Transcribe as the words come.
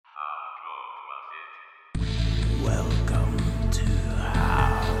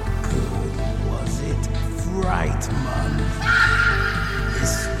Fright Month.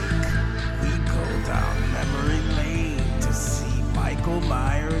 This week, we go down memory lane to see Michael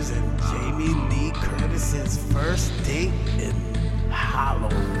Myers and Jamie Lee Curtis's first date in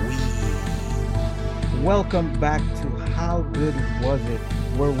Halloween. Welcome back to How Good Was It,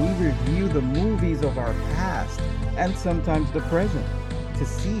 where we review the movies of our past and sometimes the present to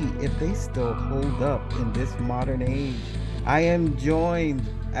see if they still hold up in this modern age. I am joined,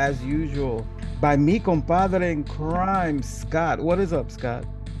 as usual, by mi compadre in crime, Scott. What is up, Scott?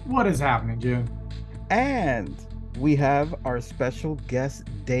 What is happening, June? And we have our special guest,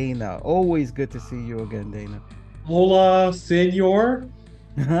 Dana. Always good to see you again, Dana. Hola, senor.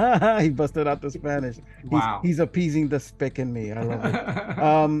 He busted out the Spanish. Wow. He's appeasing the spick in me. I love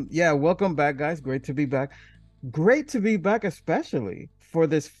it. Yeah, welcome back, guys. Great to be back. Great to be back, especially for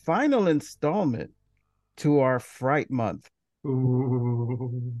this final installment to our Fright Month.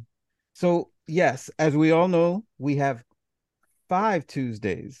 Ooh. So, yes, as we all know, we have 5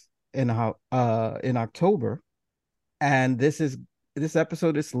 Tuesdays in October, and this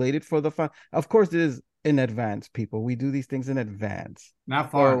episode is slated for the fun. Of course, it is in advance, people. We do these things in advance. Not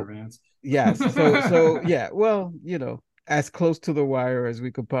far in advance. Yes. So yeah, well, as close to the wire as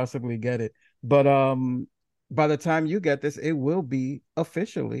we could possibly get it. But by the time you get this, it will be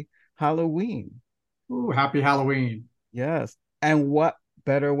officially Halloween. Ooh, happy Halloween. Yes. And what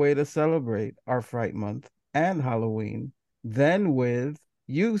better way to celebrate our Fright Month and Halloween than with,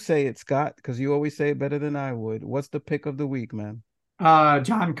 you say it, Scott, because you always say it better than I would. What's the pick of the week, man?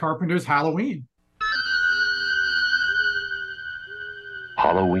 John Carpenter's Halloween.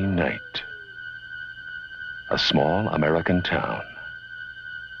 Halloween night. A small American town.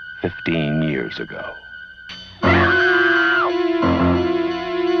 15 years ago.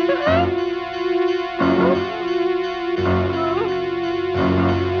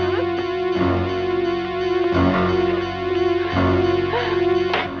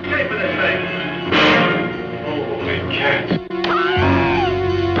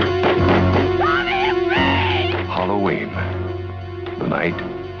 Halloween, the night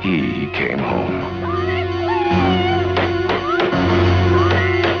he came home.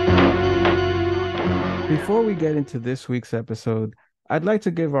 Before we get into this week's episode, I'd like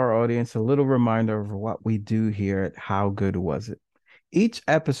to give our audience a little reminder of what we do here at How Good Was It? Each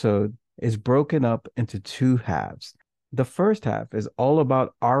episode is broken up into 2 halves. The first half is all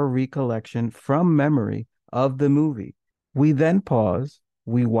about our recollection from memory of the movie. We then pause,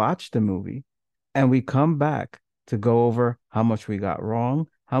 we watch the movie, and we come back to go over how much we got wrong,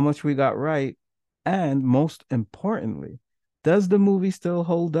 how much we got right, and most importantly, does the movie still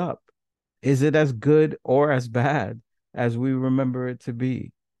hold up? Is it as good or as bad as we remember it to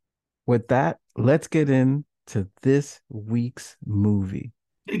be? With that, let's get into this week's movie.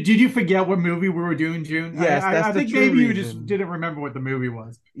 Did you forget what movie we were doing, June? Yes, that's I the think true maybe you reason. just didn't remember what the movie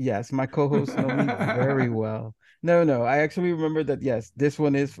was. Yes, my co-hosts know me very well. No, I actually remember that, yes, this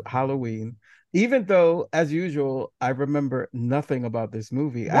one is Halloween. Even though, as usual, I remember nothing about this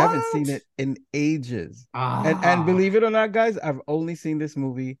movie. What? I haven't seen it in ages. And believe it or not, guys, I've only seen this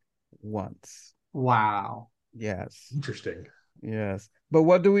movie once. Wow. Yes. Interesting. Yes. But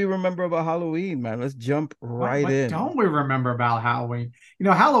what do we remember about Halloween, man? Let's jump right What in. don't we remember about Halloween?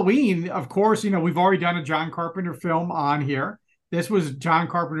 Halloween, of course, we've already done a John Carpenter film on here. This was John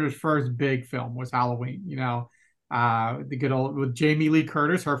Carpenter's first big film, was Halloween. The good old, with Jamie Lee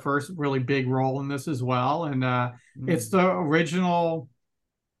Curtis, her first really big role in this as well. And it's the original,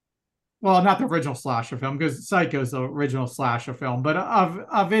 well, not the original slasher film, because Psycho is the original slasher film, but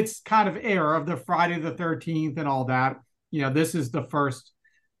of its kind of era, of the Friday the 13th and all that. This is the first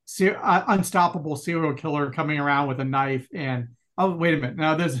unstoppable serial killer coming around with a knife. And oh, wait a minute,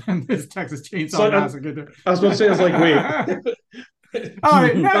 now this Texas Chainsaw Massacre. I was going to say, I was like, wait. All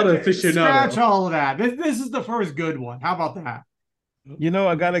right, not an aficionado. Scratch all of that. This is the first good one. How about that?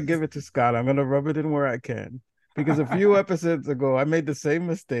 I gotta give it to Scott. I'm gonna rub it in where I can, because a few episodes ago I made the same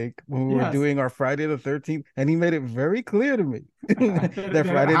mistake when we were doing our Friday the 13th, and he made it very clear to me that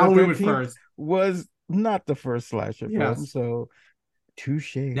Friday the 13th was not the first slasher film. So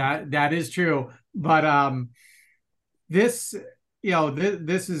touche. That is true. But this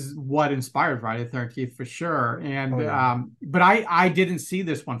this is what inspired Friday the 13th for sure. And but I didn't see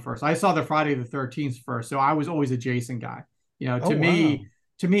this one first. I saw the Friday the 13th first, so I was always a Jason guy.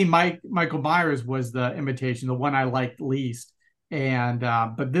 To me, Michael Myers was the imitation, the one I liked least. And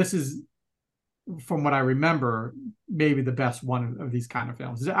but this is, from what I remember, maybe the best one of these kind of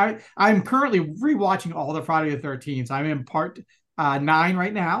films. I'm currently rewatching all the Friday the 13th. I'm in part 9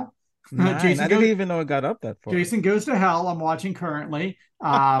 right now. I didn't even know it got up that far. Jason Goes to Hell, I'm watching currently,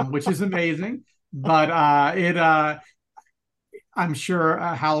 which is amazing. but I'm sure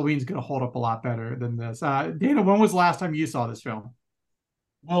Halloween's going to hold up a lot better than this. Dana, when was the last time you saw this film?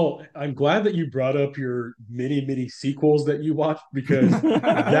 Well, I'm glad that you brought up your mini sequels that you watched because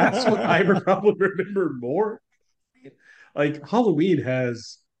that's what I probably remember more. Like Halloween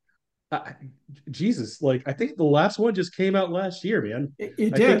has, uh, Jesus, like I think the last one just came out last year, man. It I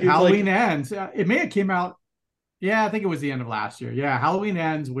think did. it's Halloween like Ends. It may have came out. Yeah, I think it was the end of last year. Yeah, Halloween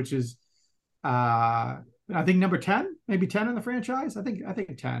Ends, which is I think number 10, maybe 10 in the franchise. I think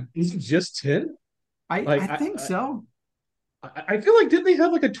 10. is it just 10? I Like think so. I feel like didn't they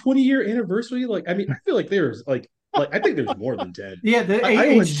have like a 20-year anniversary? Like I mean, I feel like there's like I think there's more than 10. Yeah, the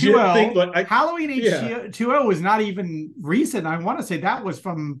I legit think H2O like Halloween yeah. H2O was not even recent. I want to say that was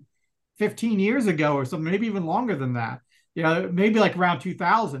from 15 years ago or something, maybe even longer than that. Maybe like around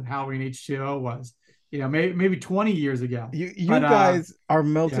 2000 Halloween H2O was. Maybe 20 years ago. You But guys are yeah.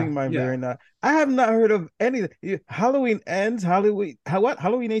 melting my Yeah. brain now. I have not heard of anything. Halloween Ends. Halloween You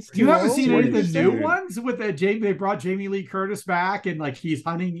haven't H2O? seen What any did of you the new say? Dude. ones with the Jamie? They brought Jamie Lee Curtis back, and like he's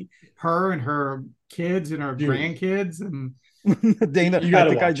hunting her and her kids and her Dude, grandkids, and Dana, you I got to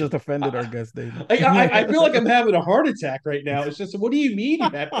think I watch just it. offended our guest, Dana. I feel like I'm having a heart attack right now. It's just, what do you mean you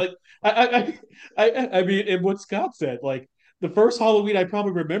have like I mean, and what Scott said, like the first Halloween I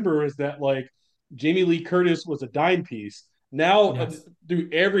probably remember is that like Jamie Lee Curtis was a dime piece. Now yes. through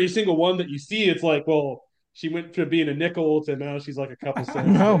every single one that you see, it's like, well, she went from being a nickel to now she's like a couple cents.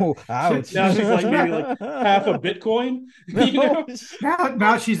 And No, ouch. now she's like maybe like half a Bitcoin, you No. know?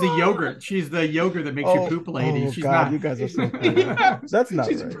 Now she's the yogurt. She's the yogurt that makes you Oh, poop, lady. oh She's God, not. you guys are so corny. Yeah, That's not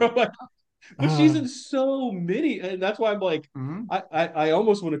she's right. bro, but she's Ah, in so many, and that's why I'm like, Mhm. I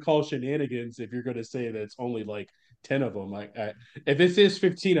almost want to call shenanigans if you're going to say that it's only like 10 of them. If this is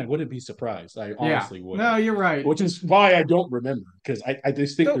 15, I wouldn't be surprised. I Yeah. honestly No, wouldn't, you're right. which is why I don't remember because I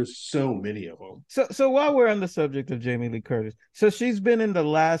just think so there's so many of them. so while we're on the subject of Jamie Lee Curtis, so she's been in the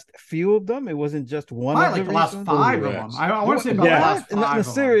last few of them. It wasn't just one Probably of like the the last recent. five of them. Correct. I want to say about the Yeah. last What? No, no, five of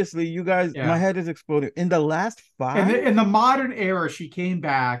them. seriously, you guys, my Yeah. head is exploding. In the last in five? the modern era, she came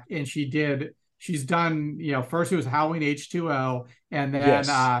back and she's done, first it was Halloween H2O, and then Yes.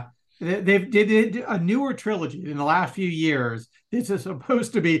 they've did a newer trilogy in the last few years. This is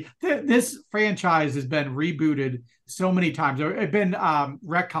supposed to be this franchise has been rebooted so many times, or it's been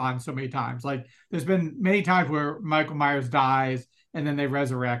retconned so many times. Like there's been many times where Michael Myers dies and then they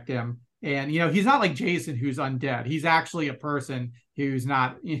resurrect him. And he's not like Jason who's undead. He's actually a person who's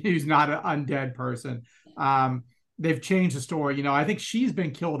not an undead person. Um, they've changed the story. I think she's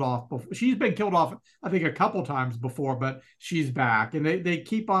been killed off before. She's been killed off, I think, a couple times before, but she's back, and they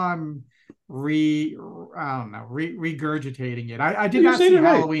keep on I don't know, regurgitating it. I did You're not saying see it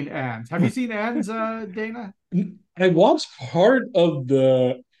right. Halloween Ends. Have you seen Ends, Dana? I watched part of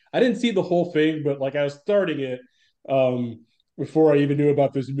I didn't see the whole thing, but like I was starting it before I even knew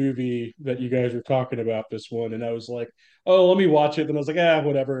about this movie that you guys were talking about this one. And I was like, oh, let me watch it. Then I was like,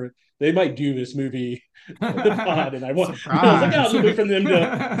 whatever. They might do this movie on the pod. And I was like, I'll Surprise. just wait for them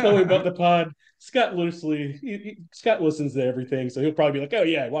to tell me about the pod. Scott listens to everything, so he'll probably be like, oh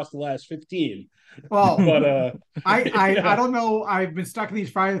yeah, I watched the last 15. Well, But I yeah. don't know. I've been stuck in these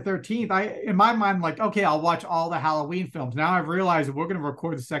Friday the 13th. In my mind, I'm like, okay, I'll watch all the Halloween films. Now I've realized that we're going to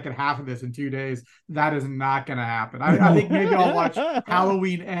record the second half of this in 2 days. That is not going to happen. I think maybe I'll watch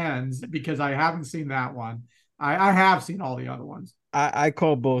Halloween Ends because I haven't seen that one. I have seen all the other ones. I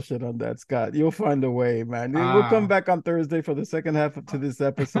call bullshit on that, Scott. You'll find a way, man. We'll come Uh, back on Thursday for the second half to this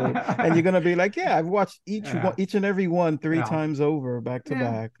episode, and you're gonna be like, "Yeah, I've watched yeah, each and every one three yeah, times over, back to yeah.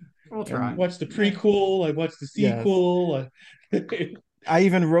 back." We'll try. And Watched the Yeah. prequel, I watched the yes, sequel. I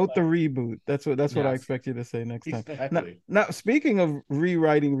even wrote the reboot. That's what I Yes. expect you to say next time. Now, Exactly. now speaking of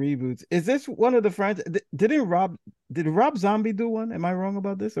rewriting reboots, is this one of the franchise? Did Rob Zombie do one? Am I wrong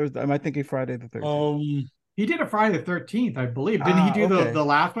about this, or am I thinking Friday the 13th? Um, He did a Friday the 13th, I believe. Didn't he do the Okay.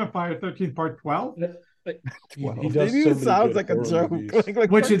 last one, Friday the 13th, part 12? he 12. It does so even many sounds good like a horror joke. movies.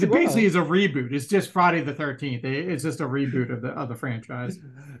 Like Which part is 12. basically is a reboot. It's just Friday the 13th. It's just a reboot of the franchise.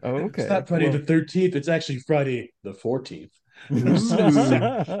 Oh, It's okay. not Friday the Well, 13th. It's actually Friday the 14th.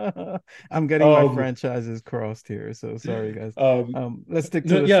 Ooh. I'm getting my um, franchises crossed here, so sorry, guys. um, Let's stick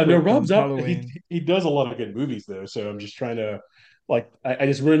to no, the yeah, no, script Rob on Zombie, Halloween. he does a lot of good movies though. So I'm just trying to I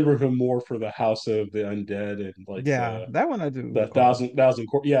just remember him more for the House of the Undead and like Yeah, that one I do the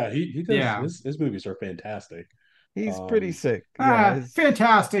recall. yeah, he does Yeah. his movies are fantastic. He's pretty Um, sick. Yeah,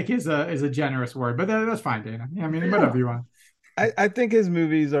 Fantastic is a generous word, but that's fine, Dana. I mean, yeah, whatever you want. I think his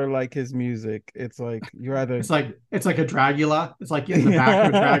movies are like his music. It's like you're either It's like a Dragula. It's like in the back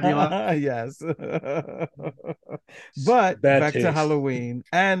of a Dragula. yes. But Bad back to taste. Halloween,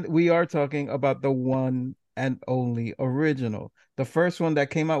 and we are talking about the one and only original, the first one that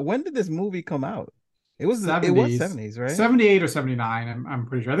came out. When did this movie come out? It was 70s, 70s, right? 78 or 79. I'm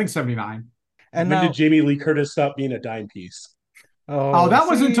pretty sure. I think 79. And When did now, Jamie Lee Curtis stop being a dime piece? Oh, oh, that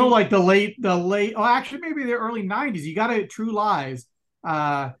was until see, like the late. Oh, actually, maybe the early 90s. You got it. True Lies.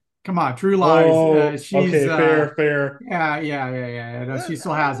 Uh, Come on, True Lies. Oh, She's okay, fair, fair. yeah. No, she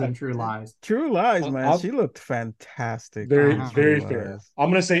still has it in True Lies. True Lies, man. I'm She looked fantastic very, in Uh-huh. True very fair. Lies. I'm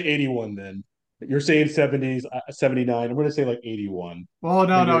gonna say 81 then. You're saying 70s, 79. I'm gonna say like 81. Well,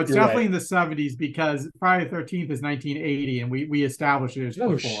 But no, it's you're definitely right. in the 70s because Friday the 13th is 1980, and we established it Oh,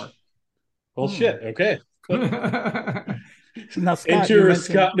 before. well, Hmm. shit. Okay. Now, Scott, you Enter mentioned,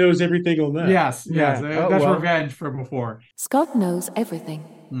 Scott knows everything on that. Yes. yeah. Oh, That's well, revenge for before. Scott knows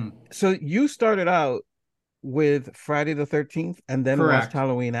everything. so you started out with Friday the 13th and then watched Correct.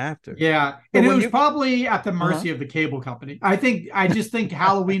 Halloween after. Yeah, So and it when was you, probably at the uh-huh. mercy of the cable company. I just think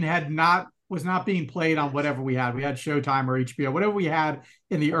Halloween was not being played on whatever we had. We had Showtime or HBO, whatever we had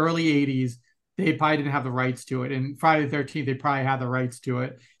in the early '80s. They probably didn't have the rights to it. And Friday the 13th, they probably had the rights to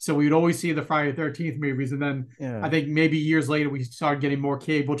it. So we would always see the Friday the 13th movies. And then I Yeah. think maybe years later we started getting more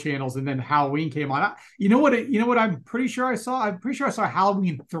cable channels, and then Halloween came on. You know what I'm pretty sure I saw? I'm pretty sure I saw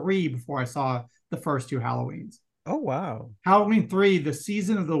Halloween 3 before I saw the first two Halloweens. Oh, wow. Halloween 3, The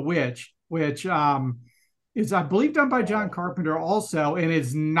Season of the Witch, which is, I believe, done by John Carpenter also, and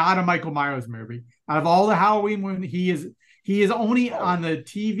it's not a Michael Myers movie. Out of all the Halloween, when he is only on the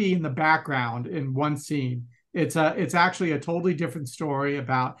TV in the background in one scene. It's actually a totally different story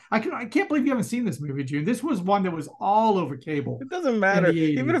about. I can't believe you haven't seen this movie, June. This was one that was all over cable It doesn't in matter. the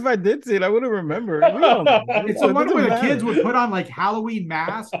Even 80s. if I did see it, I wouldn't remember. We all know. It's So the it one where doesn't the kids matter. would put on like Halloween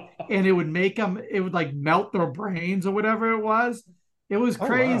masks, and it would make them, it would like melt their brains or whatever it was. It was Oh, wow.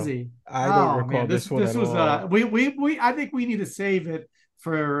 crazy. I don't Oh recall man, this one this at was all. we I think we need to save it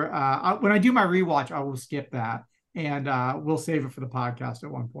for when I do my rewatch, I will skip that, and we'll save it for the podcast at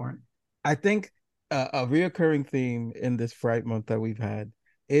one point. I think a reoccurring theme in this Fright Month that we've had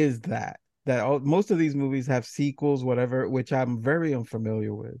is most of these movies have sequels, whatever, which I'm very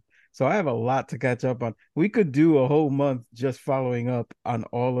unfamiliar with. So I have a lot to catch up on. We could do a whole month just following up on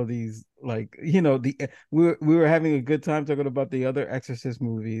all of these, like we were having a good time talking about the other Exorcist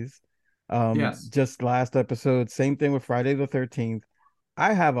movies. Yes. Just last episode, same thing with Friday the 13th.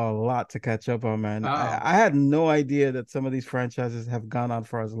 I have a lot to catch up on, man. Oh. I had no idea that some of these franchises have gone on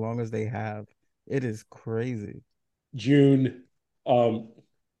for as long as they have. It is crazy. June.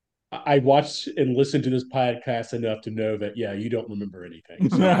 I watched and listened to this podcast enough to know that you don't remember anything.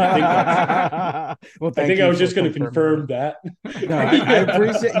 So Well, I thank think I you was for just going to confirming confirm that. No, I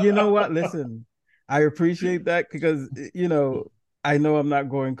appreciate. You know what? Listen, I appreciate that because I know I'm not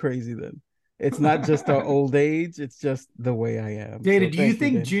going crazy. Then it's not just our old age; it's just the way I am. Data, So do you thank you,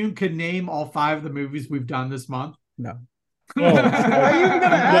 think Dana. June could name all 5 of the movies we've done this month? No. Oh, Why are you even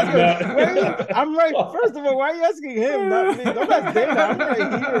gonna ask him? Why are you, no. I'm right. First of all, why are you asking him, not me? Don't ask Dana. I'm right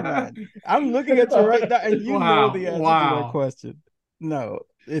here, man. I'm looking at you right now, and you know the answer to that Wow. question. No,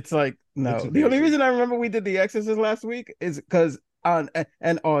 it's like That's no. The only amazing. reason I remember we did The Exorcist last week is because on an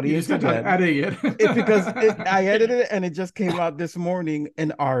You just audience got done again. editing it. It's because I edited it and it just came out this morning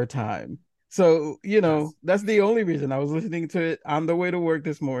in our time. So, Yes. that's the only reason I was listening to it on the way to work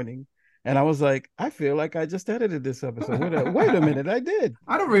this morning. And I was like, I feel like I just edited this episode. Wait a minute, I did.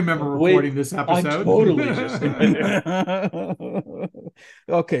 I don't remember Wait, recording this I episode. totally just did.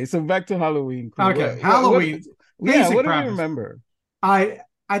 Okay, so back to Halloween crew. Okay, Halloween. Yeah, Basic what do we premise. remember? I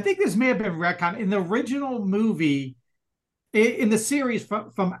think this may have been retcon in the original movie. In the series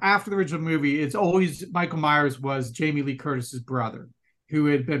from after the original movie, it's always Michael Myers was Jamie Lee Curtis's brother, who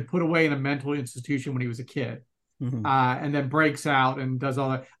had been put away in a mental institution when he was a kid, Mhm. and then breaks out and does all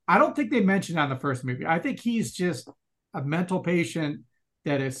that. I don't think they mentioned that in the first movie. I think he's just a mental patient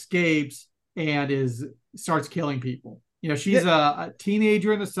that escapes and starts killing people. She's a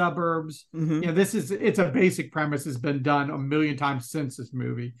teenager in the suburbs. Mhm. It's a basic premise, has been done a million times since this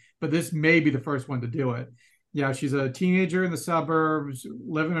movie, but this may be the first one to do it. She's a teenager in the suburbs,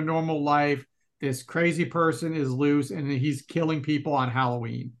 living a normal life. This crazy person is loose, and he's killing people on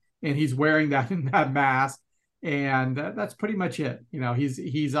Halloween, and he's wearing that mask, and that's pretty much it.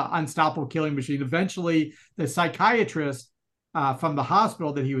 He's an unstoppable killing machine. Eventually, the psychiatrist from the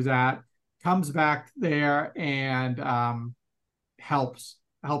hospital that he was at comes back there and helps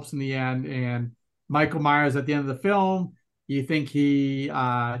in the end. And Michael Myers, at the end of the film, you think he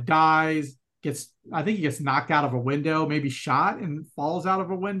dies. I think he gets knocked out of a window, maybe shot and falls out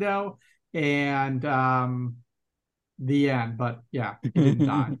of a window, and the end. But yeah, he didn't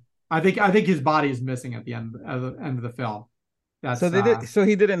die. I think his body is missing at the end of the film. That's So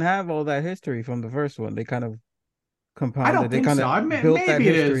he didn't have all that history from the first one. They kind of I compounded. don't They think kind so. of built that Maybe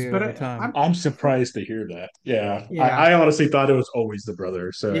it history is, but over time. I'm surprised to hear that. Yeah. Yeah. I honestly thought it was always the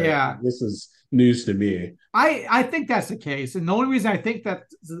brother. So Yeah. this is news to me. I think that's the case. And the only reason I think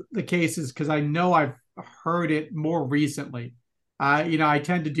that's the case is because I know I've heard it more recently. I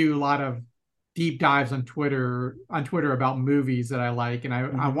tend to do a lot of deep dives on Twitter about movies that I like. And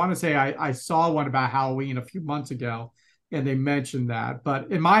I want to say I saw one about Halloween a few months ago, and they mentioned that.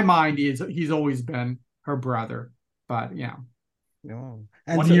 But in my mind, he's always been her brother. But yeah. Oh.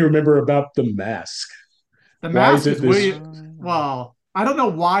 What do you remember about The Mask? The Mask is well, I don't know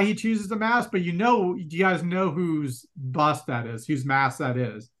why he chooses the mask, but do you guys know whose bust that is? Whose mask that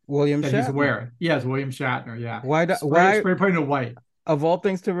is? William that Shatner. He's wearing. Yes, William Shatner. Yeah. Why spray painted white? Of all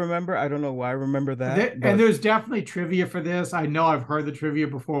things to remember, I don't know why I remember that. And there's definitely trivia for this. I know I've heard the trivia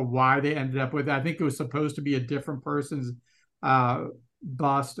before why they ended up with it. I think it was supposed to be a different person's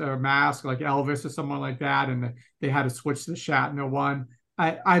bust or mask, like Elvis or someone like that, and they had to switch to the Shatner one.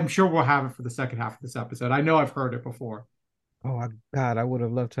 I'm sure we'll have it for the second half of this episode. I know I've heard it before. Oh God, I would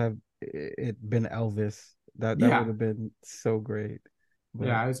have loved to have it been Elvis. That would have been so great. But,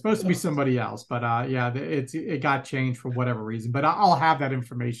 yeah, it's supposed to be somebody else, but it got changed for whatever reason. But I'll have that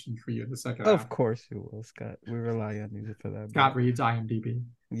information for you in the second half. Of course you will, Scott. We rely on you for that. Scott reads IMDb.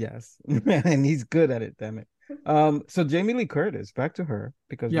 Yes, and he's good at it. Damn it. So Jamie Lee Curtis, back to her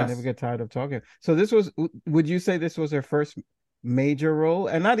because we never get tired of talking. So would you say this was her first major role?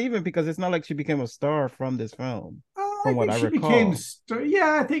 And not even because it's not like she became a star from this film. From what I recall,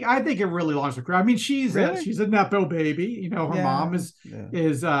 I think it really launched her career. I mean, she's a nepo baby. Her mom is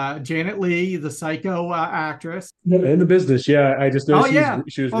Janet Leigh, the Psycho actress. In the business, I just know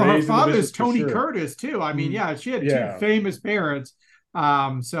she was raised her in the father's business. Tony Curtis too. I mean, she had two famous parents. So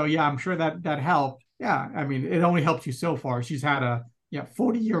I'm sure that helped. Yeah, I mean, it only helped you so far. She's had a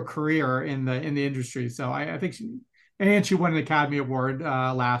 40-year career in the industry. So I think she won an Academy Award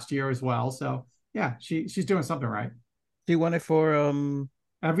last year as well. So yeah, she's doing something right. She won it for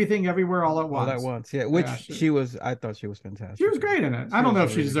Everything Everywhere All at Once. All at Once, yeah. Which she was. I thought she was fantastic. She was great in it. I don't know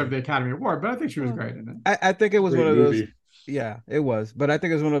if she deserved the Academy Award, but I think she was great in it. I think it was one of those. Yeah, it was. But I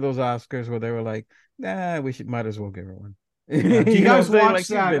think it was one of those Oscars where they were like, "Nah, might as well give her one." Yeah. Do you guys watch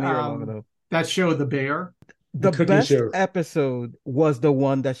that show, The Bear? The best episode was the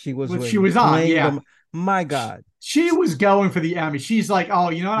one that she was with. She was on. Yeah. My God. She was going for the Emmy. She's like, oh,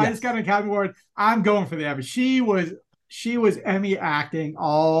 you know what? I just got an Academy Award. I'm going for the Emmy. She was Emmy acting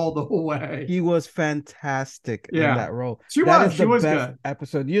all the way. He was fantastic in that role. She was best good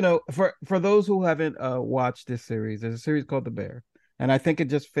episode. For those who haven't watched this series, there's a series called The Bear, and I think it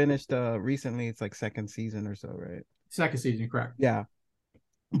just finished recently. It's like second season or so, right? Second season, correct? Yeah.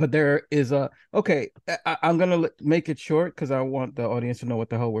 But there is I'm gonna make it short because I want the audience to know what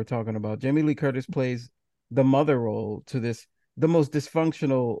the hell we're talking about. Jamie Lee Curtis plays the mother role to the most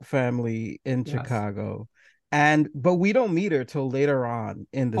dysfunctional family in Chicago. But we don't meet her till later on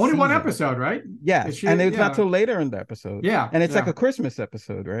in the only season. One episode, right? Yes, and it's not till later in the episode. Yeah, and it's like a Christmas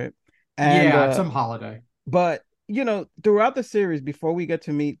episode, right? And some holiday. But throughout the series, before we get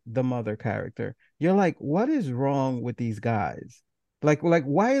to meet the mother character, you're like, what is wrong with these guys? Like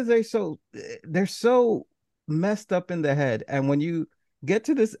why is they're so messed up in the head? And when you get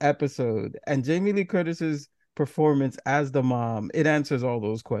to this episode and Jamie Lee Curtis's performance as the mom, it answers all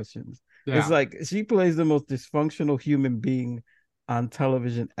those questions. Yeah. It's like she plays the most dysfunctional human being on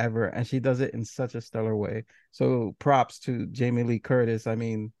television ever, and she does it in such a stellar way. So props to Jamie Lee Curtis. I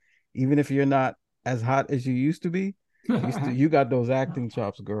mean, even if you're not as hot as you used to be, you got those acting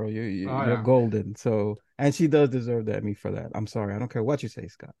chops, girl. You're golden. So, and she does deserve the Emmy for that. I'm sorry, I don't care what you say,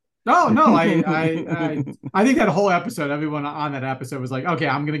 Scott. No, I think that whole episode, everyone on that episode was like, okay,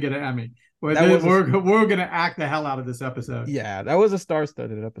 I'm gonna get an Emmy. We're gonna act the hell out of this episode. Yeah, that was a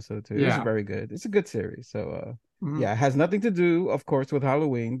star-studded episode too. Yeah. It's very good. It's a good series. So it has nothing to do, of course, with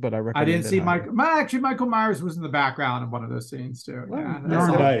Halloween, but I recommend I didn't see Michael Myers was in the background in one of those scenes too. Well, there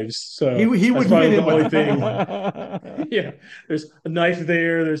are knives, so he would be the only thing. Yeah, there's a knife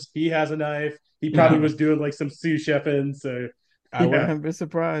there. He has a knife. He probably was doing like some sous chefing. So I wouldn't be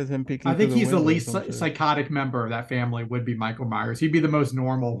surprised him peeking. I think he's the least psychotic member of that family. Would be Michael Myers. He'd be the most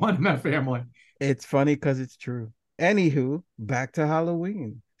normal one in that family. It's funny because it's true. Anywho, back to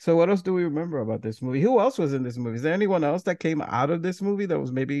Halloween. So what else do we remember about this movie? Who else was in this movie? Is there anyone else that came out of this movie that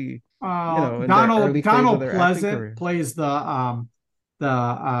was maybe Donald Pleasant plays the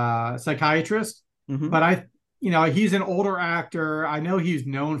psychiatrist. Mhm. But he's an older actor. I know he's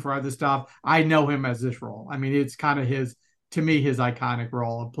known for other stuff. I know him as this role. I mean, it's kind of to me, his iconic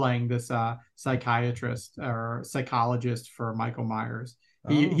role of playing this psychiatrist or psychologist for Michael Myers.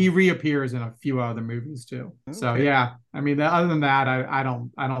 He Oh, reappears in a few other movies too. So okay. yeah, I mean, other than that, I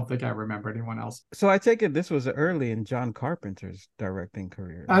don't think I remember anyone else. So I take it this was early in John Carpenter's directing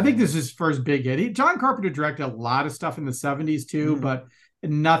career I think then. this is his first big hit. John Carpenter directed a lot of stuff in the 70s too, Mhm. but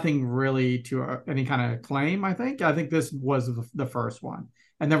nothing really to any kind of claim. I think this was the first one.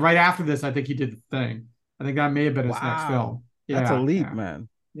 And then right after this, I think he did The Thing. I think that may have been his next Wow. film. That's a Yeah, leap, yeah, man.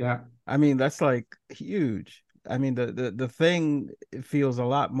 yeah. I mean, that's like huge. I mean, the thing feels a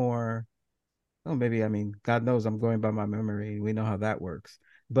lot more. Oh, maybe I mean, God knows I'm going by my memory. We know how that works.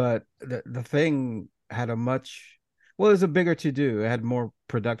 But the thing had a much well, it was a bigger to do. It had more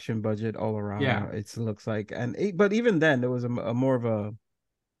production budget all around. Yeah, It looks like, but even then, there was a more of a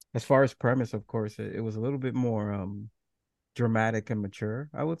as far as premise, of course, it was a little bit more dramatic and mature,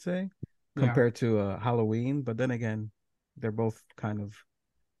 I would say, yeah, compared to Halloween. But then again, they're both kind of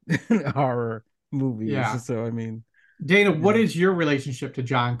horror yeah. movies. So I mean, Dana, you what know, is your relationship to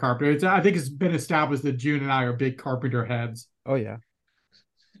John Carpenter? I think it's been established that June and I are big Carpenter heads. oh yeah,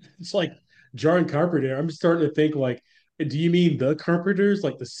 It's like John Carpenter. I'm starting to think like, do you mean the Carpenters,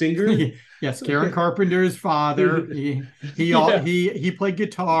 like the singer? Yes, Karen Carpenter's father. He all Yeah. he played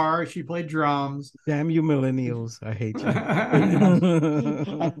guitar. She played drums. damn you millennials, I hate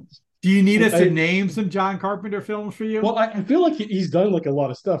you. Do you need us to I name some John Carpenter films for well, you? I feel like he's done like a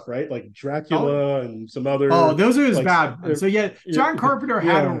lot of stuff, right? Like Oh, Dracula and some oh, other those are his like bad ones. So yeah, yeah, John Carpenter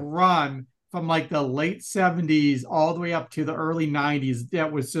had a yeah. run from like the late 70s all the way up to the early 90s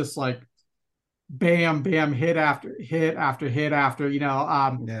that was just like bam, bam, hit after hit after hit after,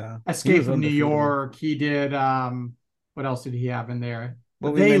 Yeah, he Escape was from New undefeatable. York. He did what else did he have in there?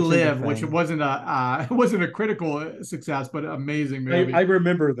 Well, we They mentioned the Live, which thing. wasn't a it wasn't a critical success, but an amazing I movie.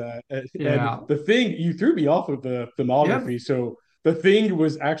 remember that. And Yeah. the thing you threw me off of the Yeah. filmography. So the thing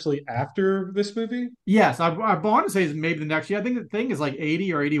was actually after this movie. Yes, I want to say it's maybe the next year. I think the thing is like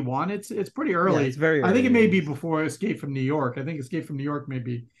 80 or 81. It's pretty Yeah, it's early. very I think it early may be 80s. before Escape from New York. I think Escape from New York may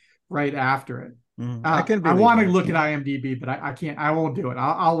be right after it. I can I believe want to that. look at IMDb, but I can't. I won't do it.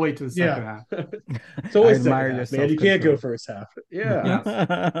 I'll wait to the second Yeah. half. It's I always second admire your half, man. You can't go self-control. first half. Yeah.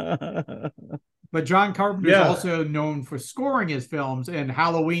 Yes. But John Carpenter is Yeah. also known for scoring his films, and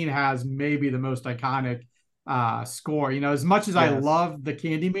Halloween has maybe the most iconic score. As much as I Yes. love the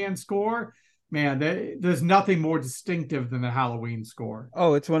Candyman score, man, there's nothing more distinctive than the Halloween score.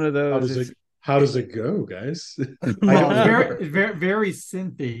 Oh, it's one of How those. does it how does it go, guys? I Well, don't it's very, remember. it's very, very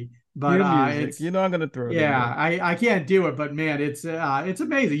synthy, but Cue music. it's I'm gonna throw it in yeah, there. I can't do it, but man, it's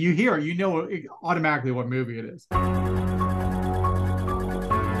amazing. You hear it, automatically what movie it is.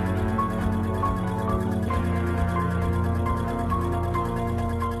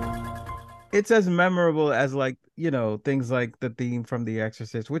 It's as memorable as like, things like the theme from The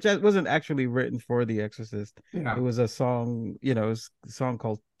Exorcist, which wasn't actually written for The Exorcist. It Yeah, was a song, it was a song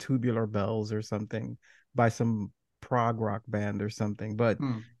called Tubular Bells or something by some prog rock band or something. But,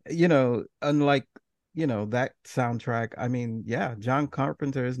 hmm. unlike, that soundtrack, I mean, yeah, John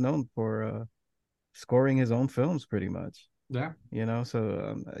Carpenter is known for scoring his own films pretty much, Yeah.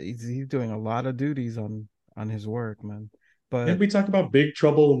 so he's doing a lot of duties on his work, man. Didn't But we talk about Big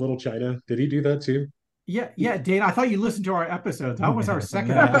Trouble in Little China? Did he do that too? Yeah, yeah, Dana. I thought you listened to our episodes. That was our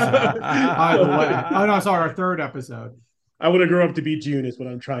second episode, by the way. Oh I no, sorry, our third episode. want to grow up to be June, is what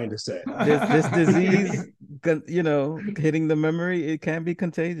I'm trying to say. this disease, hitting the memory, it can be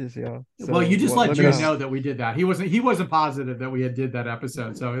contagious, y'all. Well, So you just let look June out. know that we did that. He wasn't positive that we had did that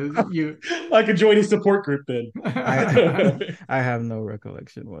episode. So you I could join his support group then. I have no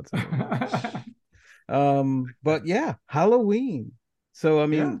recollection whatsoever. But yeah, Halloween. So I Yeah.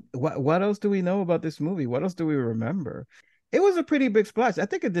 mean, what else do we know about this movie? What else do we remember? It was a pretty big splash. I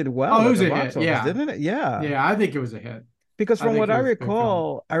think it did Oh, well it at was the a box hit. office, Yeah. didn't it? Yeah. Yeah, I think it was a hit. Because I from think what it I was a big film.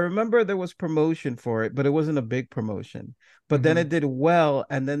 recall, I remember there was promotion for it, but it wasn't a big promotion. But then it Hmm. did well,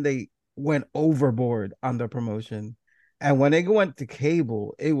 and then they went overboard on the promotion. And when they went to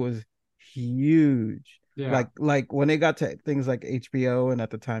cable, it was huge. Yeah. Like when they got to things like HBO and at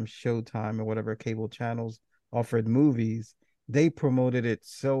the time Showtime or whatever cable channels offered movies, they promoted it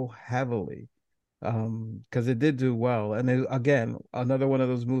so heavily. Because it did do well. And again, another one of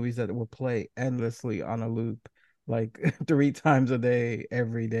those movies that will play endlessly on a loop like 3 times a day,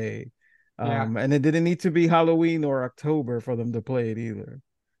 every day. Yeah. And it didn't need to be Halloween or October for them to play it either.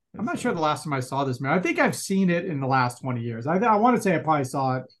 I'm not sure So the last time I saw this movie. I think I've seen it in the last 20 years. I want to say I probably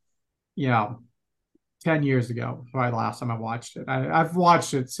saw it, you know, 10 years ago, probably the last time I watched it. I've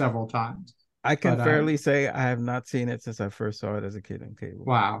watched it several times. I can But fairly say I have not seen it since I first saw it as a kid on cable.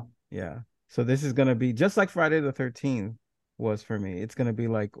 wow. Yeah. So this is gonna be just like Friday the 13th was for me. It's gonna be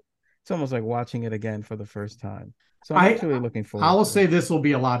like it's almost like watching it again for the first time. So I'm actually looking I forward will to say this will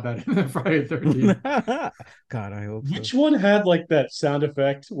be a lot better than Friday the 13th. it. God, I hope so. Which one had like that sound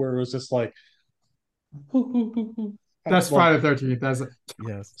effect where it was just like, That's like, Friday the 13th. That's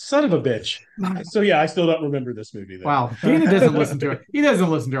Yes. son of a bitch. So yeah, I still don't remember this movie then. wow. Dana doesn't listen to it. He doesn't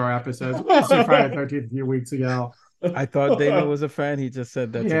listen to our episodes. We listened to Friday the 13th a few weeks ago. I thought Dana was a fan. He just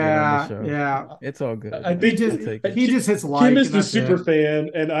said that to get on the show. Yeah. It's all good. I think He just hits like. Kim is the super it. fan,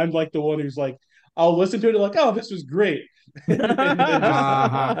 and I'm like the one who's like, I'll listen to it and like, oh, this was great. and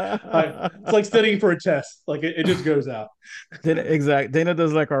it's like studying for a test. Like it just goes out. Dana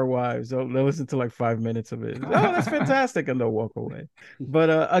does like our wives. They'll listen to like 5 minutes of it. Oh, that's fantastic, and they'll walk away.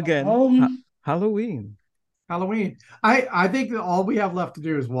 But again, Halloween. I think that all we have left to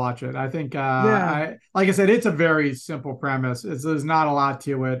do is watch it. I think like I said, it's a very simple premise. There's not a lot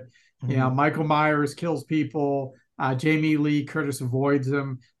to it. You know, Michael Myers kills people. Jamie Lee Curtis avoids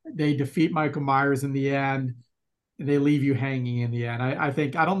them. They defeat Michael Myers in the end. They leave you hanging in the end. I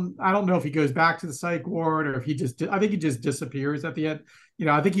think I don't know if he goes back to the psych ward or if I think he just disappears at the end. You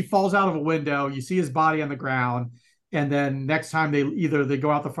know, I think he falls out of a window. You see his body on the ground. And then next time they go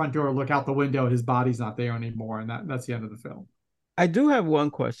out the front door or look out the window, his body's not there anymore. And that's the end of the film. I do have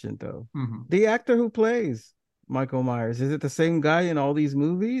one question though. The actor who plays Michael Myers, is it the same guy in all these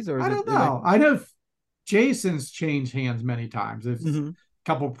movies? Or I don't know. I know Jason's changed hands many times. It's a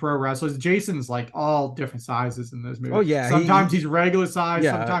couple of pro wrestlers. Jason's like all different sizes in this movie. Oh yeah. Sometimes he's regular size,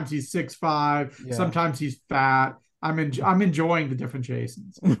 sometimes he's 6'5", sometimes he's fat. I'm enjoying the different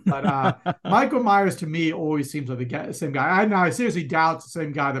Jasons, but Michael Myers to me always seems like the same guy. I seriously doubt it's the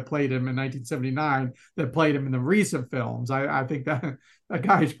same guy that played him in 1979 that played him in the recent films. I think that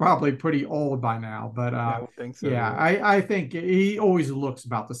guy is probably pretty old by now, but I would think so. Yeah, I think he always looks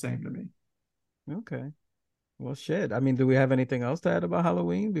about the same to me. Okay, well, shit. I mean, do we have anything else to add about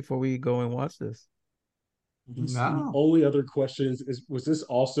Halloween before we go and watch this? No. The only other question was this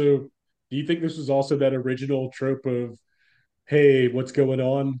also? Do you think this was also that original trope of, hey, what's going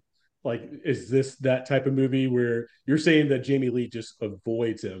on? Like, is this that type of movie where you're saying that Jamie Lee just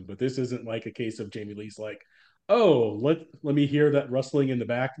avoids him, but this isn't like a case of Jamie Lee's like, oh, let me hear that rustling in the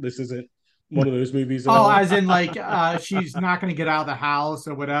back. This isn't one of those movies. As in like she's not going to get out of the house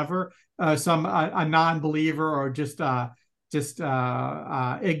or whatever. Some a non-believer or just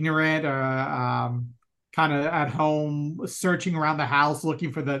ignorant or kind of at home searching around the house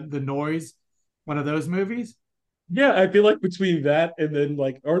looking for the noise. One of those movies. Yeah, I feel like between that and then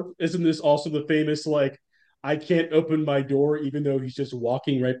like, or isn't this also the famous like, I can't open my door even though he's just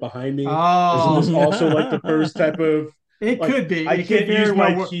walking right behind me? Oh, isn't this also like the first type of? It like, could be. I can't use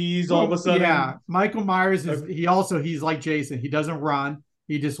my keys all of a sudden. Yeah, Michael Myers is. He's like Jason. He doesn't run.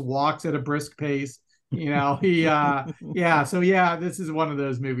 He just walks at a brisk pace. You know. This is one of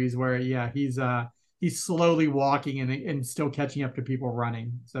those movies where he's slowly walking and still catching up to people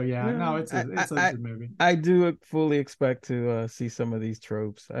running. So it's a movie. I do fully expect to see some of these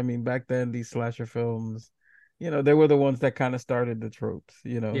tropes. I mean, back then these slasher films, they were the ones that kind of started the tropes.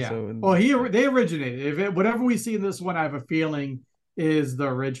 Yeah. So they originated. Whatever we see in this one, I have a feeling is the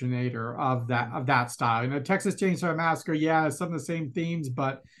originator of that style. Texas Chainsaw Massacre, some of the same themes,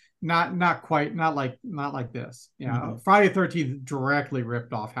 but not quite, not like this. Friday the 13th directly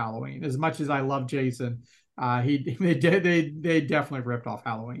ripped off Halloween. As much as I love Jason, they definitely ripped off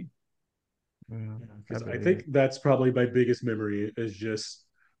Halloween. I think that's probably my biggest memory is just,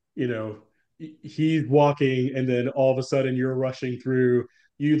 he's walking and then all of a sudden you're rushing through.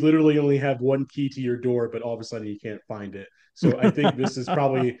 You literally only have one key to your door, but all of a sudden you can't find it. So I think this is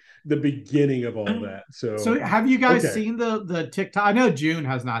probably the beginning of all of that. So have you guys seen the TikTok? I know June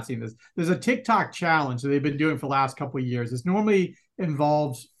has not seen this. There's a TikTok challenge that they've been doing for the last couple of years. This normally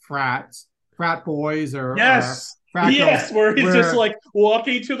involves frat boys or where he's just like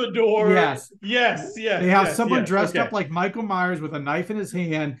walking to the door. Yes. They have someone dressed up like Michael Myers with a knife in his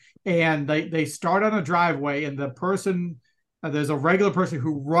hand, and they start on a driveway, and the person. There's a regular person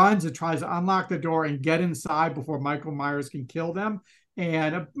who runs and tries to unlock the door and get inside before Michael Myers can kill them.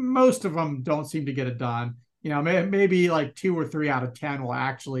 And most of them don't seem to get it done. Maybe like 2 or 3 out of 10 will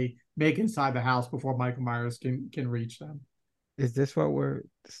actually make inside the house before Michael Myers can reach them. Is this what we're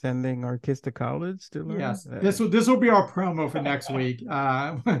sending our kids to college to learn? Yes. This will be our promo for next week.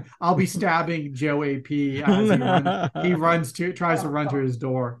 I'll be stabbing Joe AP as he tries to run to his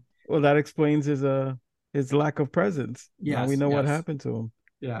door. Well, that explains his lack of presence. Yes, now we know what happened to him.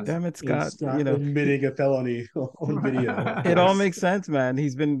 Yes. Damn it, Scott. Scott admitting a felony on video. It all makes sense, man.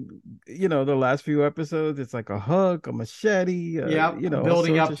 He's been, the last few episodes, it's like a hook, a machete, Yep. all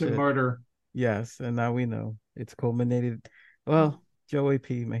Building sorts up of to shit. murder. Yes, and now we know it's culminated. Well, Joey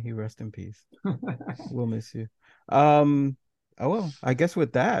P, may he rest in peace. We'll miss you. Oh well, I guess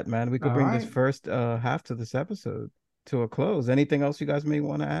with that, man, we could All bring right. this first half to this episode to a close. Anything else you guys may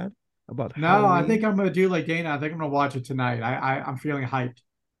want to add about No, Halloween? I think I'm gonna do like Dana. I think I'm gonna watch it tonight. I'm feeling hyped.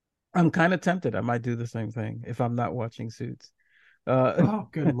 I'm kind of tempted. I might do the same thing if I'm not watching Suits. Oh,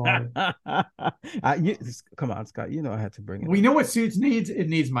 good Lord. Come on, Scott. You know I had to bring it We up. know what Suits needs. It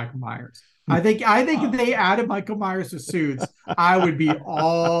needs Michael Myers. I think if they added Michael Myers to Suits, I would be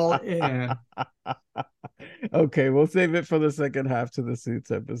all in. Okay, we'll save it for the second half to the Suits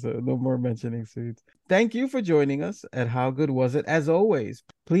episode. No more mentioning Suits. Thank you for joining us at How Good Was It? As always,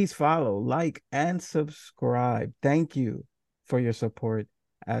 please follow, like, and subscribe. Thank you for your support.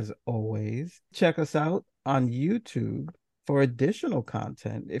 As always, check us out on YouTube for additional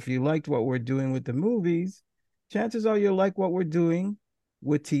content. If you liked what we're doing with the movies, chances are you'll like what we're doing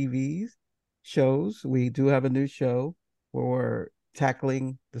with TVs, shows. We do have a new show where we're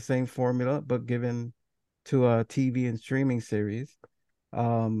tackling the same formula, but given to a TV and streaming series.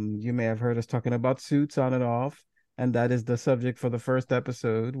 You may have heard us talking about Suits on and off, and that is the subject for the first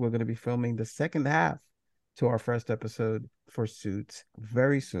episode. We're going to be filming the second half to our first episode for Suits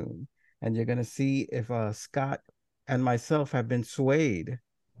very soon, and you're going to see if Scott and myself have been swayed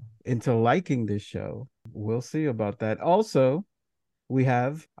into liking this show. We'll see about that. Also, we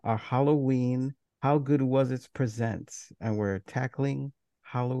have our Halloween How Good Was It presents, and we're tackling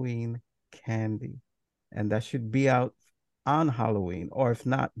Halloween candy, and that should be out on Halloween, or if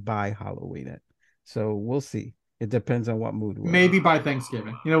not, by Halloween. So we'll see. It depends on what mood we're in. Maybe by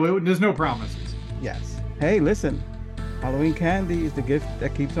Thanksgiving. There's no promises. Yes. Hey, listen, Halloween candy is the gift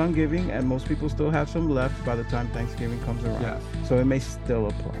that keeps on giving, and most people still have some left by the time Thanksgiving comes around. Yes. So it may still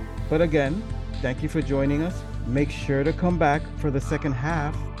apply. But again, thank you for joining us. Make sure to come back for the second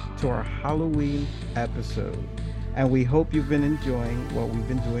half to our Halloween episode. And we hope you've been enjoying what we've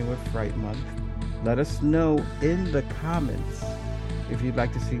been doing with Fright Month. Let us know in the comments if you'd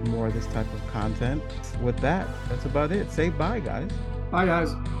like to see more of this type of content. With that, that's about it. Say bye, guys. Bye,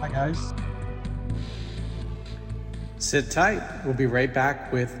 guys. Hi, guys. Sit tight. We'll be right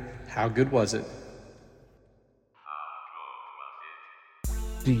back with How Good Was It?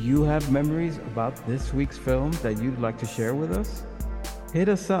 Do you have memories about this week's film that you'd like to share with us? Hit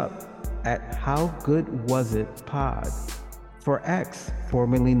us up at How Good Was It Pod, for X,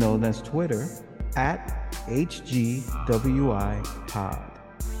 formerly known as Twitter, at HGWI Pod.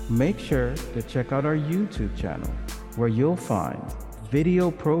 Make sure to check out our YouTube channel, where you'll find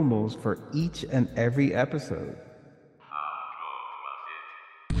video promos for each and every episode.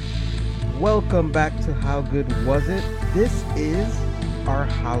 Welcome back to How Good Was It? This is our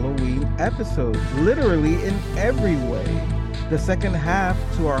Halloween episode, literally in every way. The second half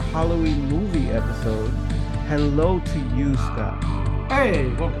to our Halloween movie episode. Hello to you, Scott. Hey,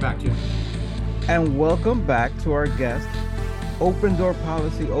 welcome back, Jim. And welcome back to our guest. Open door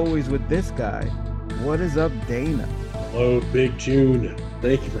policy always with this guy. What is up, Dana? Hello, Big June.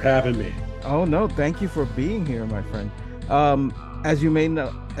 Thank you for having me. Oh no, thank you for being here, my friend. As you may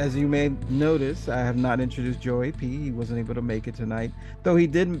notice, I have not introduced Joey P. He wasn't able to make it tonight, though he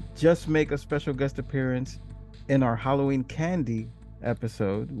did just make a special guest appearance in our Halloween candy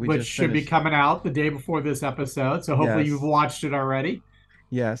episode, which should be coming out the day before this episode. So hopefully you've watched it already.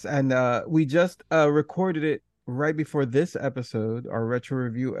 Yes, and we just recorded it right before this episode, our retro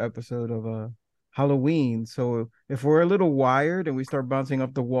review episode of Halloween. So if we're a little wired and we start bouncing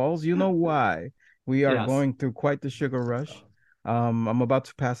off the walls, you know why. We are going through quite the sugar rush. I'm about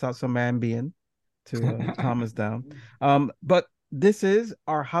to pass out some Ambien to calm us down. But this is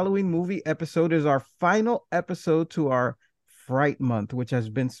our Halloween movie episode, is our final episode to our Fright Month, which has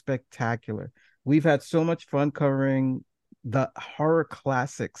been spectacular. We've had so much fun covering the horror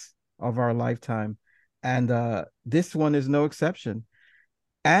classics of our lifetime, and this one is no exception.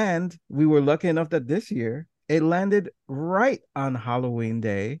 And we were lucky enough that this year it landed right on Halloween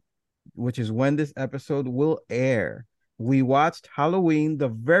Day, which is when this episode will air. We watched Halloween, the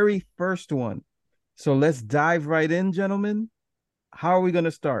very first one. So let's dive right in, gentlemen. How are we going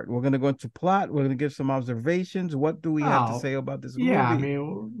to start? We're going to go into plot. We're going to give some observations. What do we have to say about this movie? Yeah, I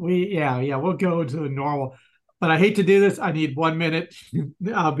mean, we'll go to the normal. But I hate to do this. I need 1 minute.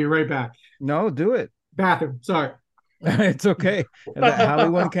 I'll be right back. No, do it. Bathroom. Sorry. It's okay. That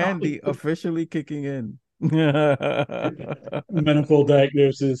Halloween candy officially kicking in. Medical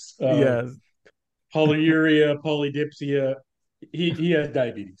diagnosis. Yes. Polyuria, polydipsia, he has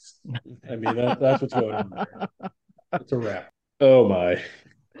diabetes. I mean, that's what's going on there. It's a wrap. Oh my,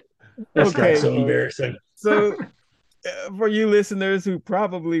 this guy's Okay, so folks. embarrassing. So for you listeners who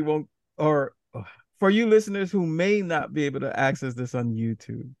probably won't, or for you listeners who may not be able to access this on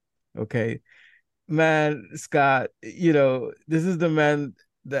YouTube, okay, man, Scott, this is the man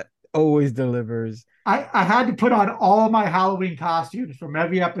that always delivers. I had to put on all my Halloween costumes from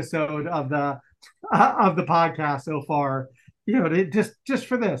every episode of the podcast so far. Just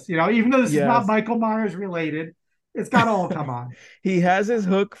for this. Even though this is not Yes. Michael Myers related, it's got to all come on. He has his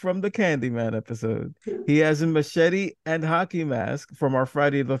hook from the Candyman episode. He has a machete and hockey mask from our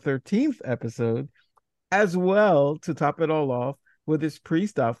Friday the 13th episode, as well, to top it all off, with his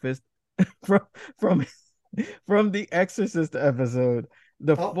priest outfit from from from the Exorcist episode.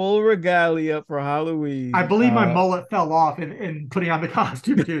 The full regalia for Halloween. I believe my mullet fell off in putting on the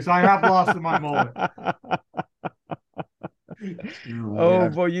costume too, so I have lost my mullet. Oh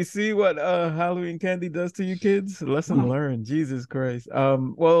boy, you see what Halloween candy does to you kids? Lesson learned. Jesus Christ.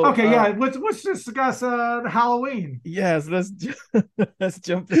 Well, okay, yeah, let's discuss Halloween. Yes, let's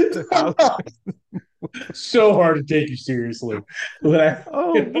jump into Halloween. So hard to take you seriously.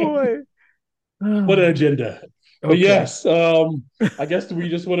 Oh boy. What an agenda. But Okay. yes, I guess we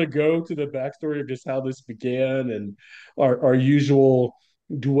just want to go to the backstory of just how this began and our usual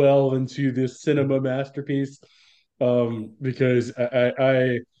dwell into this cinema masterpiece. Because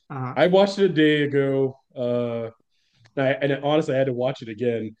I watched it a day ago, and honestly, I had to watch it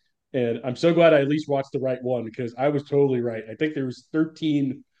again. And I'm so glad I at least watched the right one because I was totally right. I think there was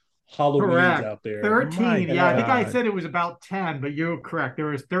 13 Halloweens Correct. out there. 13. Yeah, I think I said it was about 10, but you're correct. There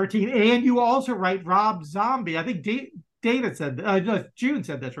was 13. And you also write Rob Zombie. I think David said, June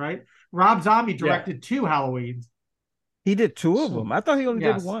said this, right? Rob Zombie directed 2 Halloweens. He did 2 of them. I thought he only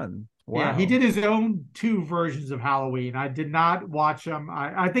did 1. Wow. Yeah, he did his own 2 versions of Halloween. I did not watch them.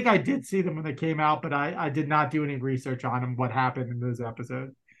 I think I did see them when they came out, but I did not do any research on them, what happened in those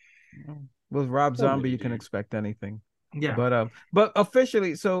episodes. With Rob Zombie, you can expect anything. Yeah. But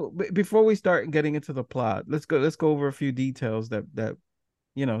officially, so before we start getting into the plot, let's go over a few details that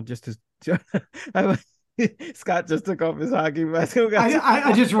just to Scott just took off his hockey mask.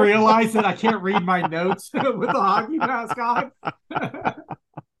 I just realized that I can't read my notes with the hockey mask on.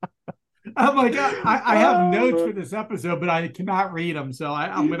 I'm like, I have notes for this episode, but I cannot read them, so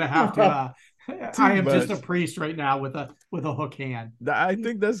I'm gonna have to. I am just a priest right now with a hook hand. I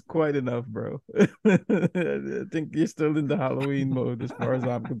think that's quite enough, bro. I think you're still in the Halloween mode as far as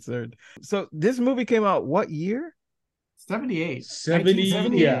I'm concerned. So this movie came out what year? 78.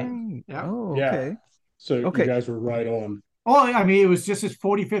 78. Yeah. Oh, okay. Yeah. So you guys were right on. Well, I mean, it was just his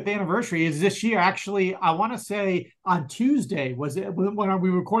 45th anniversary. Is this year actually? I want to say on Tuesday was it when we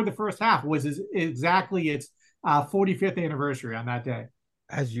recorded the first half? Was exactly its 45th anniversary on that day.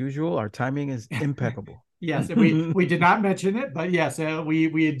 As usual, our timing is impeccable. Yes, we did not mention it, but yes,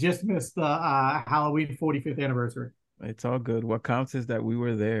 we had just missed the Halloween 45th anniversary. It's all good. What counts is that we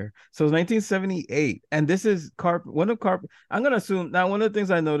were there. So it's 1978, and this is one of I'm gonna assume now. One of the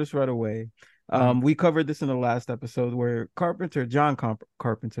things I noticed right away. We covered this in the last episode where John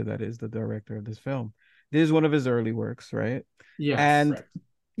Carpenter, that is the director of this film. This is one of his early works, right? Yes. And,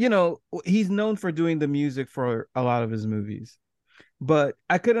 he's known for doing the music for a lot of his movies. But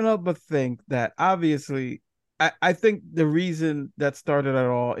I couldn't help but think that obviously, I think the reason that started at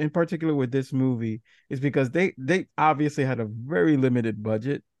all, in particular with this movie, is because they obviously had a very limited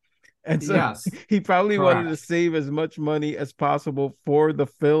budget. And so he probably wanted to save as much money as possible for the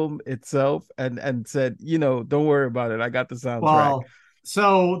film itself and said, don't worry about it. I got the soundtrack. Well,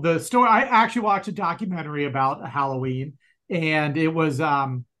 so the story, I actually watched a documentary about Halloween, and it was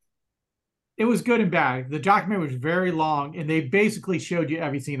good and bad. The documentary was very long, and they basically showed you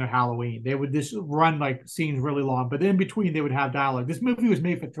every scene of Halloween. They would just run like scenes really long, but in between they would have dialogue. This movie was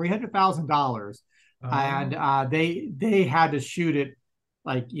made for $300,000, and they had to shoot it.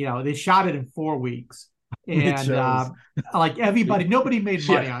 They shot it in 4 weeks, and like everybody, nobody made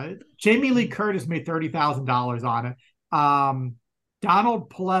money on it. Jamie Lee Curtis made $30,000 on it. Donald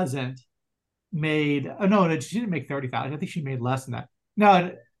Pleasant made no, she didn't make $30,000. I think she made less than that.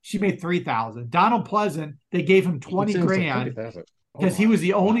 No, she made $3,000. Donald Pleasant, they gave him $20,000 because he was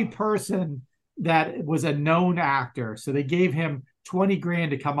the only person that was a known actor. So they gave him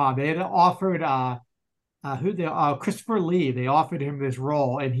 $20,000 to come on. They had offered Christopher Lee. They offered him this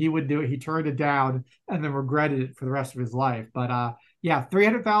role, and he would do it. He turned it down and then regretted it for the rest of his life. But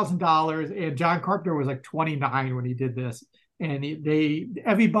 $300,000, and John Carpenter was like 29 when he did this, and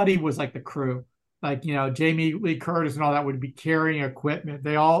everybody was like the crew, Jamie Lee Curtis and all that would be carrying equipment.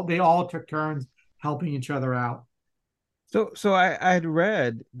 They all took turns helping each other out. So I had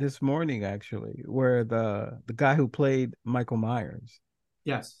read this morning actually where the guy who played Michael Myers.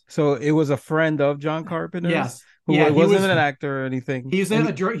 Yes. So it was a friend of John Carpenter's Yes. who Yeah, he wasn't was. an actor or anything. He's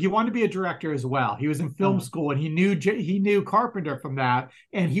And he wanted to be a director as well. He was in film uh, school, and he knew Carpenter from that,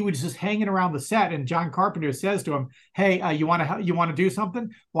 and he was just hanging around the set. And John Carpenter says to him, "Hey, you want to do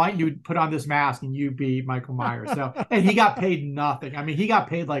something? Why don't you put on this mask and you be Michael Myers?" So, and he got paid nothing. I mean, he got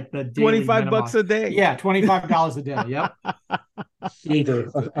paid like the daily $25 minimum. a day. Yeah, $25 a day. Yep.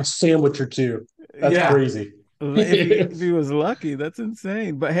 Either a sandwich or two. That's Yeah. crazy. If he was lucky, that's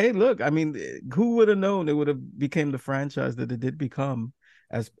insane. But hey, look, I mean, who would have known it would have became the franchise that it did become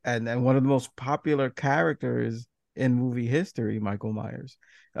as and one of the most popular characters in movie history, Michael Myers.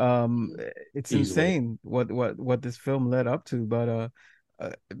 It's Easily. insane what this film led up to. But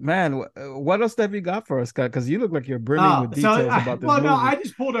man, what else have you got for us, Scott? Because you look like you're brimming with details about this well, no, movie. I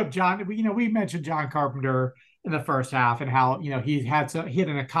just pulled up John. We mentioned John Carpenter in the first half and how he had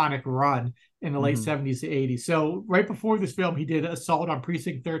an iconic run in the late Mhm. 70s to 80s. So right before this film, he did Assault on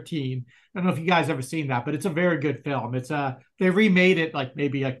Precinct 13. I don't know if you guys ever seen that, but it's a very good film. It's they remade it like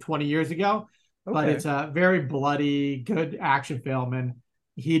maybe like 20 years ago, but Okay. it's a very bloody, good action film, and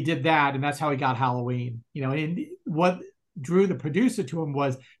he did that, and that's how he got Halloween. And what drew the producer to him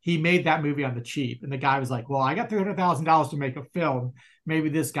was he made that movie on the cheap, and the guy was like, "Well, I got $300,000 to make a film. Maybe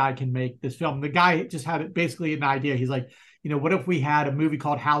this guy can make this film." The guy just had basically an idea. He's like, what if we had a movie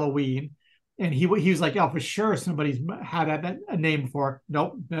called Halloween? And he was like, "Oh, for sure, somebody's had a name before."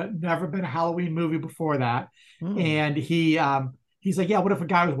 Nope, never been a Halloween movie before that. Hmm. And he's like, "Yeah, what if a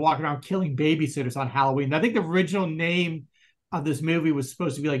guy was walking around killing babysitters on Halloween?" I think the original name of this movie was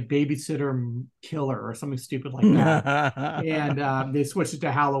supposed to be like Babysitter Killer or something stupid like that, and they switched it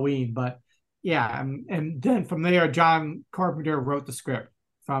to Halloween. But yeah, and then from there, John Carpenter wrote the script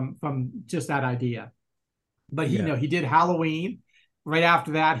from just that idea. But Yeah. he did Halloween. Right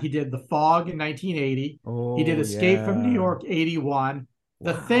after that, he did The Fog in 1980. He did Oh Escape from New yeah. York 81,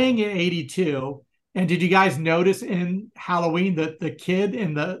 The Thing Wow. in 82. And did you guys notice in Halloween that the kid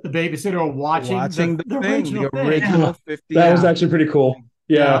and the babysitter are watching Watching the the thing, original the Thing? original Yeah, 50s. that was Yeah. actually pretty cool.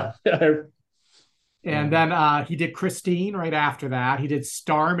 Yeah. Yeah. And Yeah. then he did Christine right after that. He did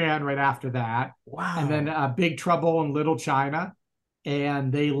Starman right after that. And then Wow. Big Trouble in Little China.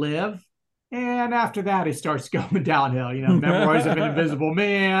 And They Live. And after that, it starts going downhill. Memoirs of an Invisible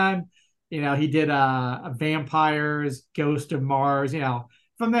Man. He did Vampires, Ghost of Mars.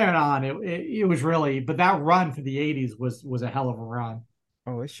 From there on, it was really, but that run for the 80s was a hell of a run.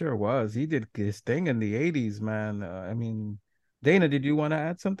 Oh, it sure was. He did his thing in the 80s, man. I mean, Dana, did you want to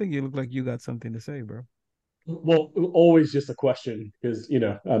add something? You look like you got something to say, bro. Well, always just a question because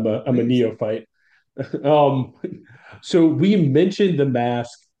I'm a Please. neophyte. Um, so we mentioned the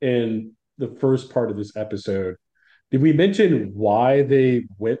mask in the first part of this episode. Did we mention why they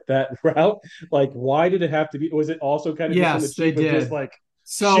went that route? Like, why did it have to be? Was it also kind of just on the Yes, they cheap of just did. like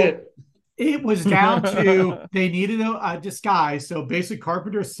So shit? it was down to they needed a disguise. So basically,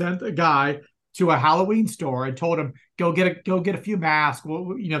 Carpenter sent a guy to a Halloween store and told him, go get a few masks.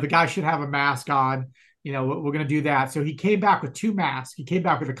 Well, the guy should have a mask on. We're gonna do that. So he came back with two masks. He came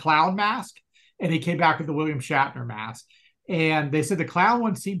back with a clown mask, and he came back with the William Shatner mask. And they said the clown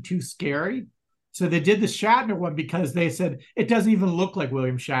one seemed too scary. So they did the Shatner one because they said it doesn't even look like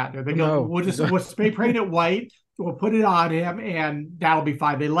William Shatner. They go, No. we'll spray paint it white. We'll put it on him, and that'll be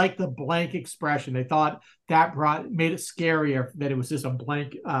fine. They liked the blank expression. They thought that made it scarier that it was just a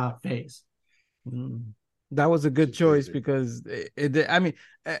blank face. Mm. That was a good Which is choice crazy. because I mean,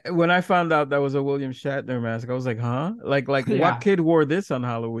 when I found out that was a William Shatner mask, I was like, huh? Like what Yeah, kid wore this on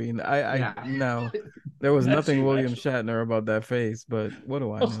Halloween? I yeah, no, there was That's nothing you William actually. Shatner about that face, but what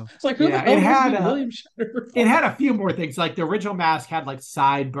do I know? It's like who the yeah. hell knows who William Shatner It was? had a few more things. Like the original mask had like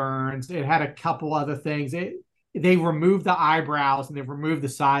sideburns. It had a couple other things. They removed the eyebrows and they removed the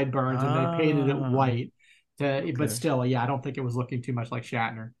sideburns and they painted it Ah, white. But okay. still, yeah, I don't think it was looking too much like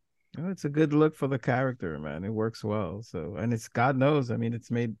Shatner. Well, it's a good look for the character, man. It works well. So, and it's God knows, I mean,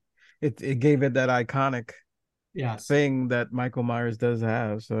 it gave it that iconic Yes. thing that Michael Myers does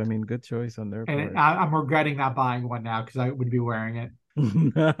have. So, I mean, good choice on their And part. I'm regretting not buying one now because I would be wearing it.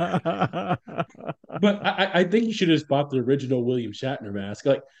 But I think you should have just bought the original William Shatner mask.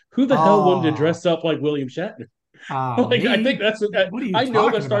 Like, who the hell wanted to Oh, dress up like William Shatner? Like, I think me? that's what What are you I know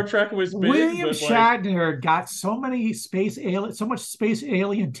that talking Star about? Trek was big, William but like, Shatner got so much space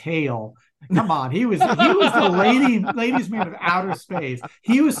alien tail. Come on, he was the ladies man of outer space.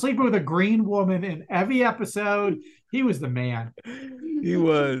 He was sleeping with a green woman in every episode. He was the man. He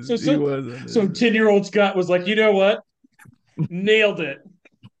was. so He so was on so 10-year-old Scott was like, you know what? Nailed it.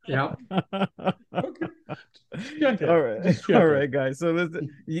 Yep. this. Okay. All right, all right, guys. So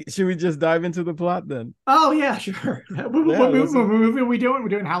should we just dive into the plot then? Oh yeah, sure. What movie are we doing? We're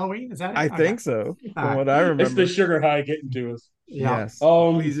doing Halloween. Is that it? I think so, from what I remember. It's the sugar high getting to us. Yeah. Yes.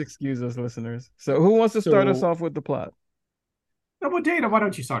 Please excuse us, listeners. So who wants to start us off with the plot? Well, Dana, why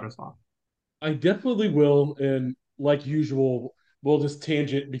don't you start us off? I definitely will, and like usual, we'll just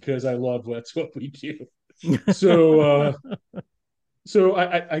tangent because I love that's what we do. So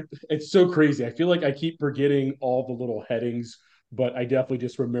I it's so crazy. I feel like I keep forgetting all the little headings, but I definitely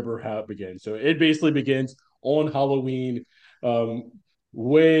just remember how it begins. So it basically begins on Halloween,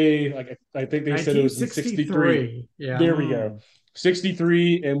 way like I think they said it was in 63. Yeah. There we go.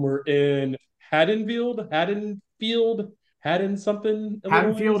 63, and we're in Haddonfield, Haddonfield,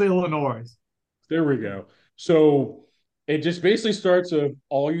 Illinois. There we go. So it just basically starts of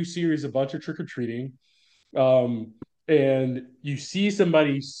all you see is a bunch of trick-or-treating. And you see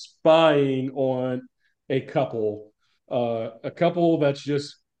somebody spying on a couple that's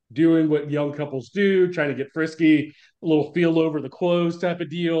just doing what young couples do, trying to get frisky, a little feel over the clothes type of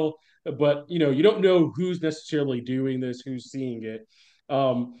deal. But you don't know who's necessarily doing this, who's seeing it.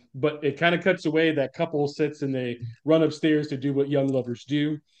 But it kind of cuts away. That couple sits and they run upstairs to do what young lovers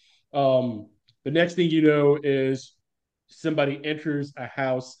do. The next thing you know is somebody enters a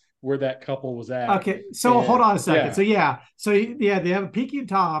house where that couple was at. Okay, so hold on a second. Yeah. They have a peeking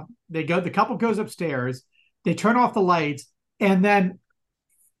Tom. The couple goes upstairs. They turn off the lights, and then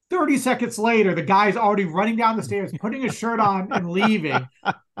 30 seconds later, the guy's already running down the stairs, putting his shirt on and leaving.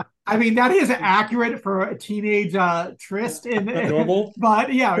 I mean, that is accurate for a teenage tryst. Normal.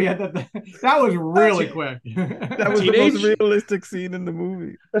 But yeah, that was really quick. That was the most realistic scene in the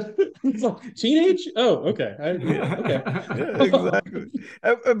movie. Teenage? Oh, okay. Okay. Yeah, exactly.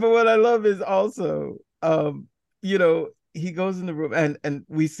 But what I love is also, he goes in the room and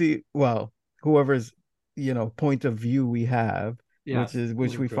we see, well, whoever's, point of view we have,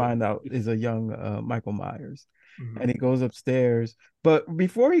 which we find out is a young Michael Myers. Mm-hmm. And he goes upstairs. But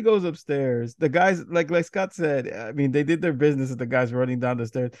before he goes upstairs, the guys, like Scott said, I mean, they did their business with the guys running down the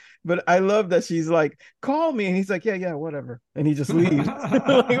stairs. But I love that she's like, call me. And he's like, yeah, whatever. And he just leaves.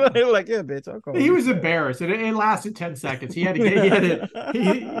 like, yeah, bitch, I'll call you. He was embarrassed. It lasted 10 seconds. He had to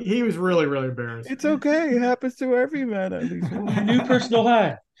get he was really, really embarrassed. It's okay. It happens to every man at least once. New personal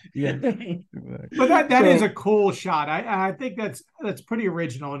high. Yeah. But that is a cool shot. I think that's pretty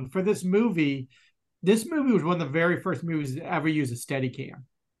original. And for this movie was one of the very first movies to ever use a Steadicam.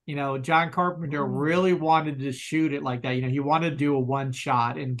 John Carpenter really wanted to shoot it like that. He wanted to do a one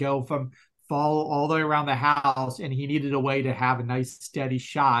shot and go from follow all the way around the house, and he needed a way to have a nice steady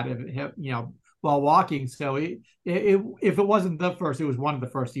shot of him, while walking. So if it wasn't the first, it was one of the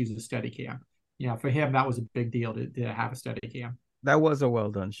first to use a Steadicam. For him, that was a big deal to have a Steadicam. That was a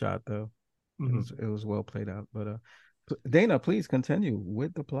well done shot, though. Mm-hmm. It was well played out. But Dana, please continue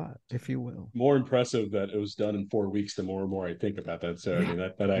with the plot, if you will. More impressive that it was done in 4 weeks. The more and more I think about that. So I mean,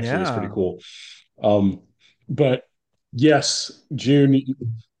 that actually is pretty cool. But yes, June, you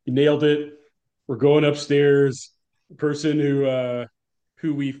nailed it. We're going upstairs. The person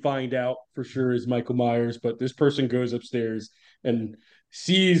who we find out for sure is Michael Myers, but this person goes upstairs and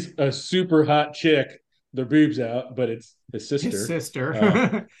sees a super hot chick, their boobs out, but it's his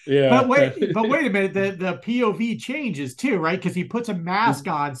sister. Yeah. But wait a minute. The POV changes too, right? Because he puts a mask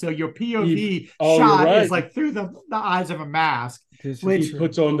on, so your POV shot is like through the eyes of a mask. Which he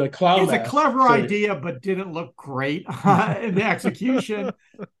puts on the clown mask. It's a clever idea, but didn't look great in the execution.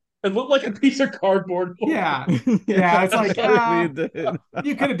 It looked like a piece of cardboard. Yeah. It's like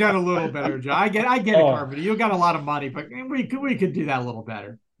you could have done a little better, Joe. I get it, Carpenter. You got a lot of money, but we could do that a little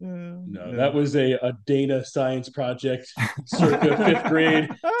better. No, that was a Dana science project, circa 5th grade.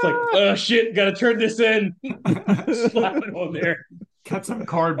 It's like, oh shit, gotta turn this in. Slap it on there. Cut some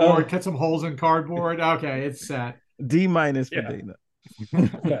cardboard, cut some holes in cardboard. Okay, it's set. D- for Dana.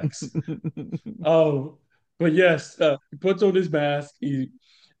 Thanks. But yes, he puts on his mask. He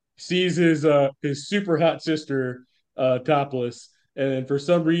sees his super hot sister topless, and then for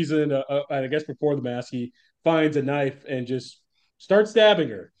some reason, I guess before the mask, he finds a knife and just start stabbing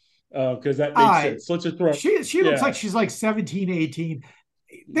her because that makes sense. Slits her throat. She looks like she's like 17, 18.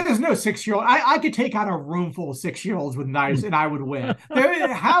 There's no 6-year-old. I could take on a room full of 6-year-olds with knives and I would win.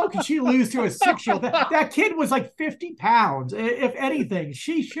 How could she lose to a 6-year-old? That kid was like 50 pounds. If anything,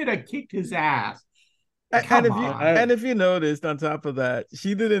 she should have kicked his ass. And if you noticed, on top of that,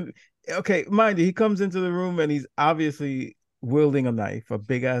 she didn't. Okay, mind you, he comes into the room and he's obviously wielding a knife, a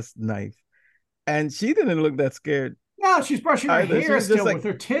big ass knife, and she didn't look that scared. No, she's brushing her hair still with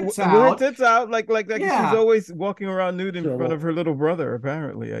her tits out. With her tits out, like she's always walking around nude in front of her little brother.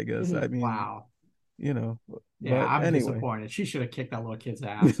 Apparently, I guess. I mean, wow. you know. Yeah, But I'm anyway, disappointed. She should have kicked that little kid's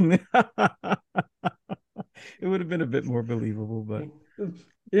ass. it would have been a bit more believable, but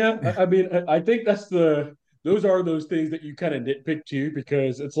Yeah, I mean, I think those are those things that you kind of nitpick too,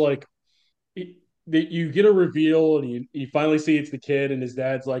 because it's like that you get a reveal and you finally see it's the kid and his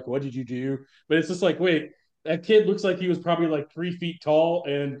dad's like, "What did you do?" But it's just like, wait, that kid looks like he was probably like 3 feet tall,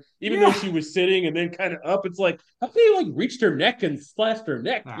 and even though Yeah. she was sitting and then kind of up, it's like how could he like reached her neck and slashed her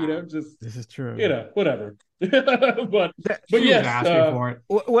neck? Nah, Just this is true. whatever. but That, she was yes, asking for it.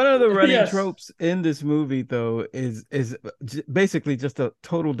 one of the running yes, tropes in this movie, though, is basically just a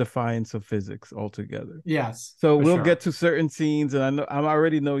total defiance of physics altogether. Yes, So for we'll sure. get to certain scenes, and I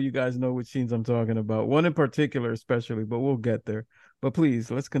already know you guys know which scenes I'm talking about. One in particular, especially, but we'll get there. But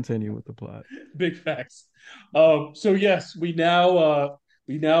please, let's continue with the plot. big facts. So yes, we now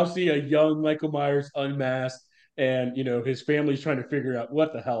see a young Michael Myers unmasked, and his family's trying to figure out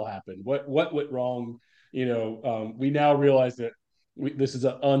what the hell happened, what went wrong. We now realize that this is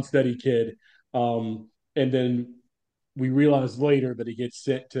an unsteady kid, and then we realize later that he gets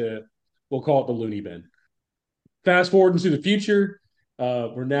sent to, we'll call it the loony bin. Fast forward into the future,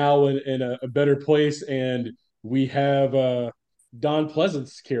 we're now in a better place, and we have Don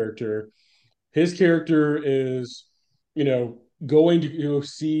Pleasant's character. His character is, going to go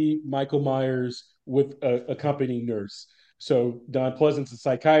see Michael Myers with a accompanying nurse. So Don Pleasant's a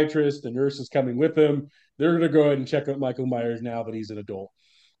psychiatrist. The nurse is coming with him. They're going to go ahead and check out Michael Myers now that he's an adult.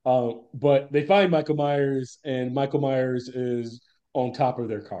 But they find Michael Myers, and Michael Myers is on top of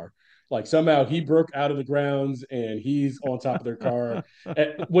their car. Like somehow he broke out of the grounds and he's on top of their car,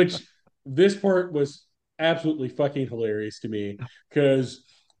 which this part was absolutely fucking hilarious to me because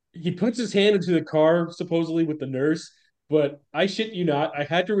he puts his hand into the car supposedly with the nurse, but I shit you not, I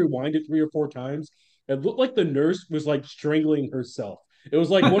had to rewind it 3 or 4 times. It looked like the nurse was like strangling herself. It was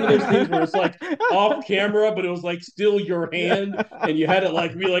like one of those things where it's like off camera, but it was like still your hand, and you had to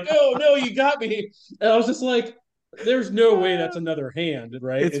like be like, "Oh no, you got me!" And I was just like, "There's no way that's another hand,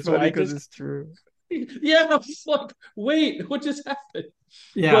 right?" It's And so funny I because just, it's true. yeah, I was just like, "Wait, what just happened?"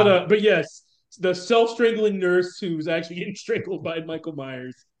 Yeah. But yes, the self-strangling nurse who's actually getting strangled by Michael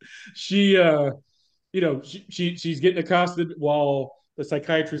Myers, she she's getting accosted while the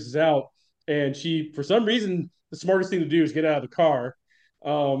psychiatrist is out, and she, for some reason, the smartest thing to do is get out of the car,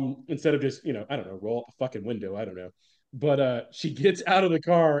 instead of just, I don't know, roll up a fucking window. I don't know. But she gets out of the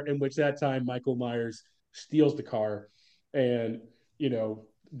car, in which that time Michael Myers steals the car, and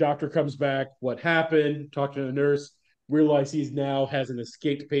doctor comes back. What happened? Talk to the nurse. Realize he's now has an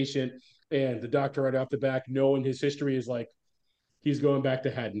escaped patient, and the doctor right off the back, knowing his history, is like, he's going back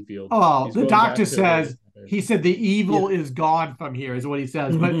to Haddonfield. Oh, He's the going doctor back to says, he said the evil yeah. is gone from here, is what he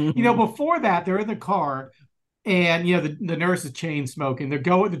says. But before that, they're in the car, and the nurse is chain smoking. They're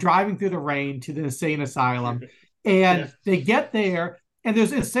driving through the rain to the insane asylum, and Yeah. they get there, and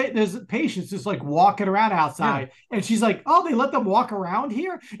there's patients just like walking around outside, and she's like, "Oh, they let them walk around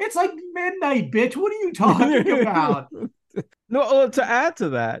here? It's like midnight, bitch. What are you talking about?" No, to add to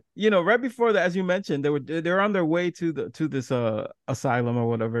that, right before that, as you mentioned, they're on their way to this asylum or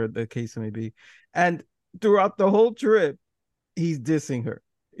whatever the case may be, and throughout the whole trip, he's dissing her.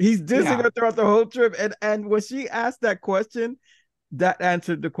 He's dissing her throughout the whole trip, and when she asked that question, that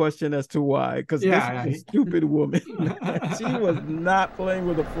answered the question as to why, because this was a stupid woman. She was not playing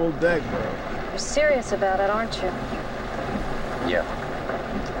with a full deck, bro. You're serious about it, aren't you? Yeah.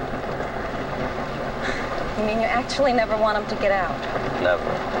 You mean you actually never want him to get out? Never.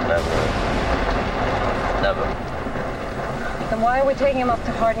 Then why are we taking him up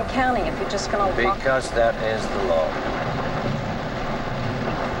to Hardin County if you're just gonna lock... Because that is the law.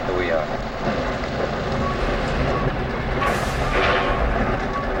 Here we are.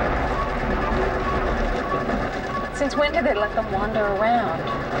 Since when did they let them wander around?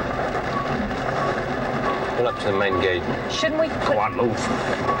 Pull up to the main gate. Shouldn't we put... Go on, move.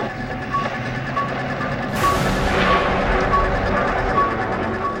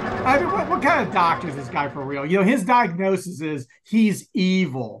 I mean, what kind of doctor is this guy for real? His diagnosis is he's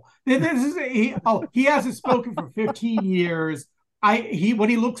evil. He hasn't spoken for 15 years. When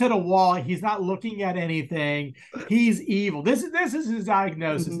he looks at a wall, he's not looking at anything. He's evil. This is his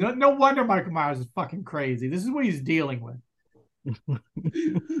diagnosis. No wonder Michael Myers is fucking crazy. This is what he's dealing with.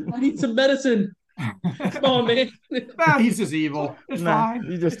 I need some medicine. Come on, man. Nah, he's just evil. It's fine.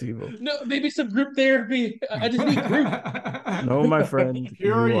 He's just evil. No, maybe some group therapy. I just need group. No, my friend,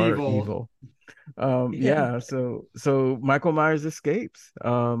 You're you are evil. Yeah. So Michael Myers escapes.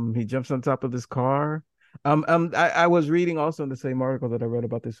 He jumps on top of this car. I was reading also in the same article that I read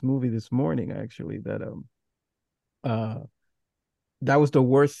about this movie this morning, actually, that that was the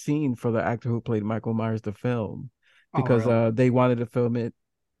worst scene for the actor who played Michael Myers to film Oh, because really? they wanted to film it,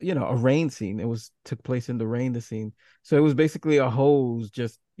 a rain scene. It was took place in the rain, the scene. So it was basically a hose,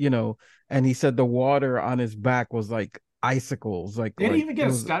 just, and he said the water on his back was like icicles, They didn't like even it get a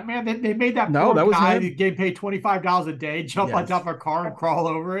was. stunt man. They made that No, poor that was guy him. that getting paid $25 a day jump on top Yes. of a car and crawl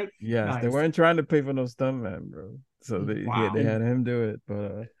over it. Yes, they Nice. weren't trying to pay for no stuntman, bro. So they Wow. had him do it,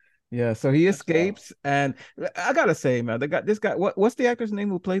 but yeah. So he That's wild. escapes, and I gotta say, man, they got this guy. What's the actor's name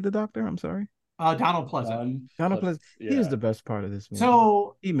who played the doctor? I'm sorry, Donald Pleasant. Donald Plus, Pleasant. He was yeah. the best part of this movie.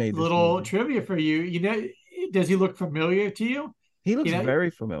 So, He made this little movie. trivia for you. Does he look familiar to you? He You looks know, very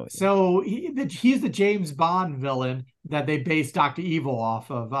familiar. so he's the James Bond villain that they based Doctor Evil off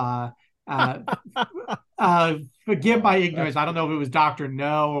of. Uh, Forgive my ignorance. That's I don't know if it was Doctor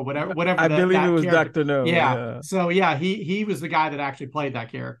No or whatever I believe it that was character. Doctor No. Yeah. Yeah. So yeah, he was the guy that actually played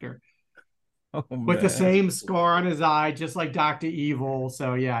that character Oh with the man. that's same cool. scar on his eye, just like Doctor Evil.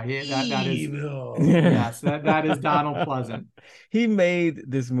 So yeah, that is Evil. yes, that is Donald Pleasant. He made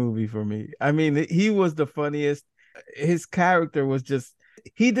this movie for me. I mean, he was the funniest. His character was just,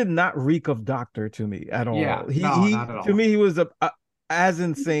 he did not reek of doctor to me at Yeah, all. He no, not he at to all. me he was as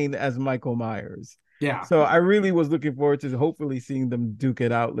insane as Michael Myers. Yeah. So I really was looking forward to hopefully seeing them duke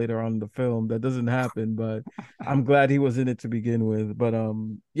it out later on in the film. That doesn't happen, but I'm glad he was in it to begin with. But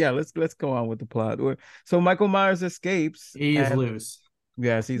yeah, let's go on with the plot. So Michael Myers escapes, He is and loose.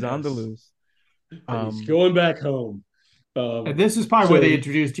 yes, he's on the Yes. loose. And he's Um, going back home. And this is probably where So they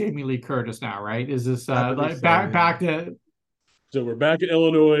introduced Jamie Lee Curtis now, right? Is this I believe like so. back Yeah. back to So we're back in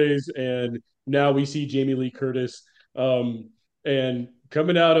Illinois, and now we see Jamie Lee Curtis, and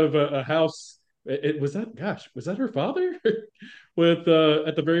coming out of a house. It was that. Gosh, was that her father? With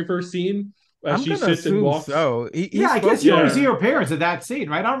at the very first scene, as I'm she gonna sits and assume walks. so. yeah, He's I guess supposed you to only be. see Yeah, her parents at that scene,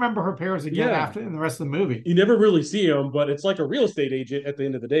 right? I don't remember her parents again yeah. after in the rest of the movie. You never really see him, but it's like a real estate agent at the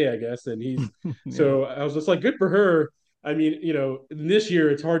end of the day, I guess. And he's Yeah. so I was just like, good for her. I mean, this year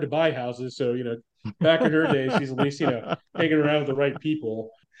it's hard to buy houses, so back in her day, she's at least hanging around with the right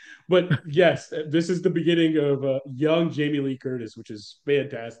people. But yes, this is the beginning of young Jamie Lee Curtis, which is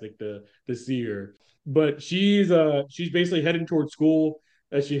fantastic to see her. But she's basically heading towards school.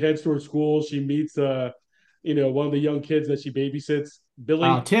 As she heads towards school, she meets one of the young kids that she babysits. Billy,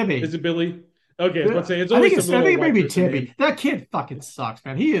 is Timmy. it Billy? Okay, I was about to say it's I always think some it's I little think it may white be person name. Timmy. That kid fucking sucks,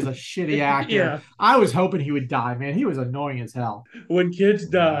 man. He is a shitty actor. Yeah, I was hoping he would die, man. He was annoying as hell. when kids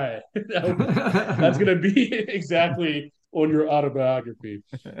Yeah. die, that's gonna be exactly on your autobiography.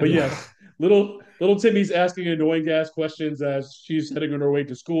 But Yeah. yes, little Timmy's asking annoying ass questions as she's heading on her way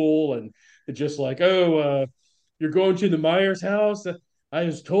to school, and it's just like, oh, you're going to the Myers house. I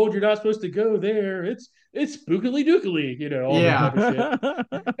was told you're not supposed to go there. It's spookily dookily, all that type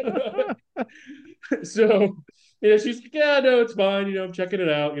Yeah. of shit. So, she's like, yeah, no, it's fine. I'm checking it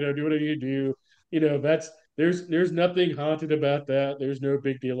out. Do whatever you do. That's there's nothing haunted about that. There's no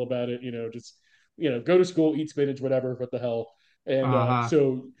big deal about it. Just go to school, eat spinach, whatever. What the hell? And Uh-huh.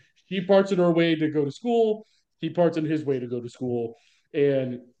 so he parts in her way to go to school. He parts in his way to go to school,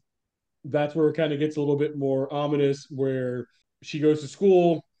 and that's where it kind of gets a little bit more ominous. Where she goes to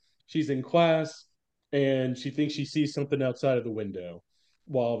school, she's in class, and she thinks she sees something outside of the window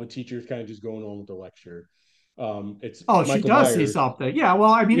while the teacher's kind of just going on with the lecture. It's Oh, she Michael does see Myers. something. Yeah.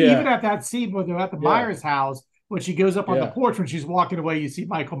 Well, I mean, even Yeah, at that scene where they're at the yeah, Myers house, when she goes up on the yeah. porch when she's walking away, you see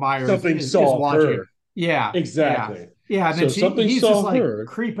Michael Myers Something is saw watching her. her. Yeah. Yeah. Exactly. Yeah. And then So something he's just saw like her.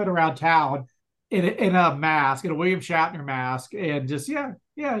 creeping around town in a mask, in a William Shatner mask, and just yeah,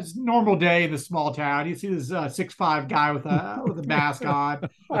 it's a normal day in the small town. You see this 6'5" guy with a mask on.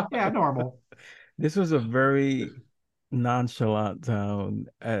 Yeah, normal. This was a very nonchalant town.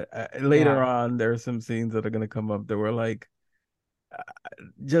 Later Yeah. on, there are some scenes that are going to come up that were like,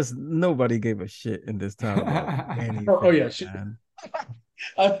 just nobody gave a shit in this town about Oh, anything, yeah. man.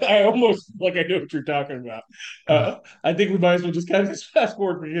 I almost like I know what you're talking about. I think we might as well just kind of just fast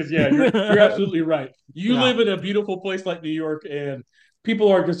forward because yeah, you're absolutely right. You Yeah. live in a beautiful place like New York, and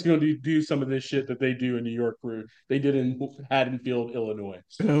people are just going to do some of this shit that they do in New York, where they did in Haddonfield, Illinois.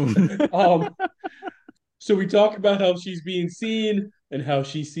 um, so we talk about how she's being seen and how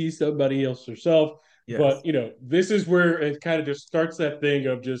she sees somebody else herself. Yes. But this is where it kind of just starts that thing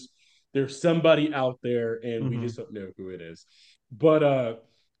of just there's somebody out there and we Mhm. just don't know who it is. But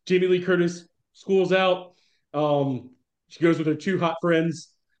Jamie Lee Curtis, school's out. She goes with her two hot friends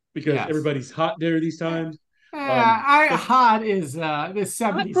because Yes. everybody's hot there these times. But Hot is the hot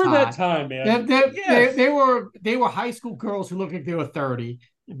 70s for that hot. time, man. Yes. They were high school girls who looked like they were 30.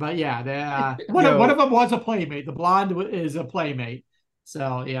 But yeah, one Yo, of them was a playmate. The blonde is a playmate.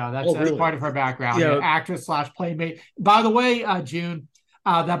 So yeah, that's Oh, really? part of her background. Yeah. Yeah, actress slash playmate. By the way, June,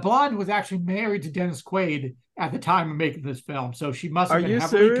 that blonde was actually married to Dennis Quaid at the time of making this film, so she must Are have been you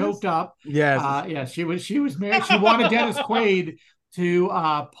heavily serious? coked up. Yes. Yeah, she was married. She wanted Dennis Quaid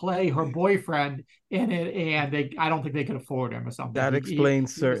to play her boyfriend in it, and I don't think they could afford him or something. That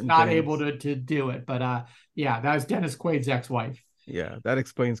explains he was certain not things. able to do it. But yeah, that was Dennis Quaid's ex-wife. Yeah, that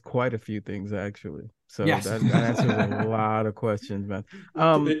explains quite a few things actually. So Yes. that answers a lot of questions, man.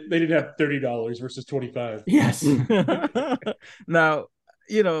 They didn't have $30 versus 25. Yes. Now,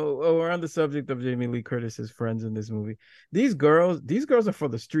 we're on the subject of Jamie Lee Curtis's friends in this movie. These girls are for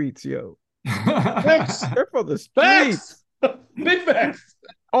the streets, yo. Facts. They're for the streets. Facts. Big facts.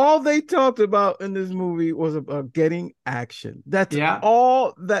 All they talked about in this movie was about getting action. That's Yeah.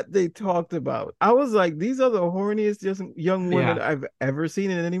 all that they talked about. I was like, these are the horniest young women Yeah. I've ever seen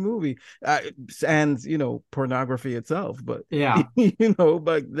in any movie. And pornography itself, but Yeah.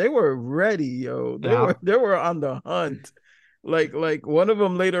 but they were ready, yo. Yeah. They were on the hunt. Like one of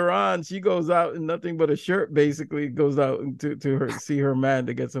them later on, she goes out in nothing but a shirt, basically goes out to see her man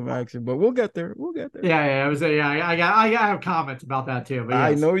to get some action. But we'll get there. Yeah. I have comments about that too. But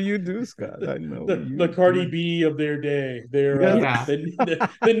yes. I know you do, Scott. I know the Cardi B of their day. They're Yeah.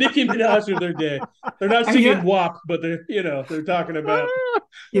 the Nicki Minaj of their day. They're not singing WAP, but they're talking about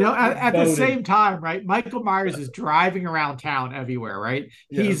at the boating. same time, right? Michael Myers is driving around town everywhere, right?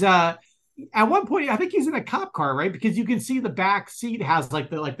 Yeah. He's at one point, I think he's in a cop car, right? Because you can see the back seat has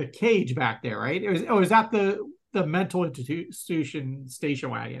like the cage back there, right? Or is that the mental institution station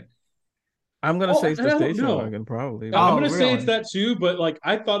wagon? I'm gonna say it's the I don't station know. wagon, probably. I'm gonna say really? it's that too, but like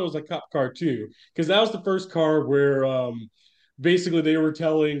I thought it was a cop car too, because that was the first car where basically they were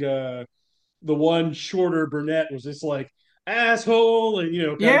telling the one shorter brunette was just like asshole, and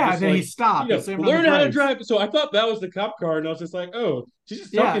And then he stopped. learn how to drive. So I thought that was the cop car, and I was just like, oh, she's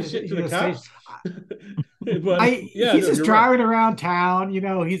just talking shit to the cops. But he's just you're driving right. around town.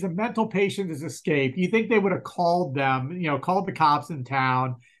 He's a mental patient has escaped. You think they would have called them? Called the cops in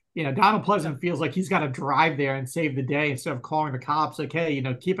town. Donald Pleasant feels like he's got to drive there and save the day instead of calling the cops. Like, hey,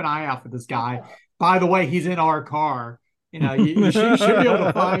 keep an eye out for this guy. By the way, he's in our car. You should be able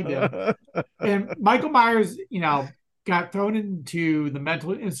to find him. And Michael Myers, got thrown into the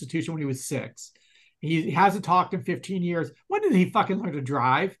mental institution when he was 6. He hasn't talked in 15 years. When did he fucking learn to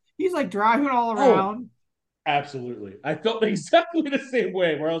drive? He's like driving all around. Absolutely. I felt exactly the same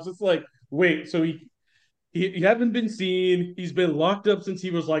way, where I was just like, wait, so he hasn't been seen. He's been locked up since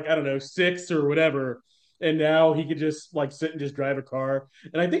he was like, I don't know, 6 or whatever. And now he could just like sit and just drive a car.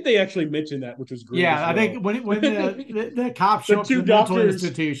 And I think they actually mentioned that, which was great. Yeah, I think when the cops show up to the mental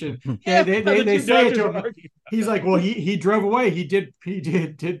institution, they say it to him. He's like, well, he drove away. He did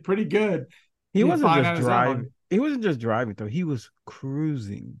pretty good. He wasn't just driving. He wasn't just driving though. He was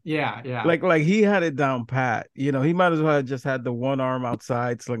cruising. Yeah. Like he had it down pat. He might as well have just had the one arm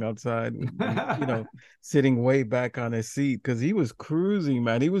outside, slung outside, sitting way back on his seat, because he was cruising,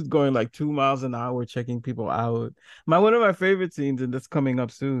 man. He was going like 2 miles an hour, checking people out. One of my favorite scenes, and that's coming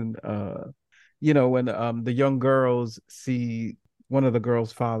up soon. When the young girls see one of the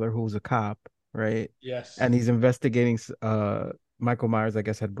girls' father, who's a cop, right? Yes. And he's investigating. Michael Myers, I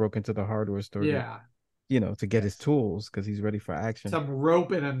guess, had broken into the hardware store. Yeah. To get his tools because he's ready for action. Some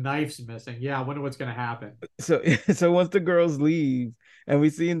rope and a knife's missing. Yeah, I wonder what's going to happen. So once the girls leave, and we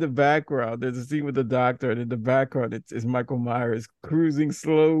see in the background, there's a scene with the doctor, and in the background, it's Michael Myers cruising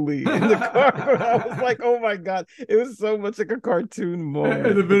slowly in the car. I was like, oh my God. It was so much like a cartoon moment.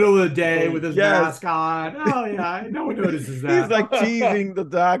 In the middle of the day with his mask on. Oh, yeah. No one notices that. He's like teasing the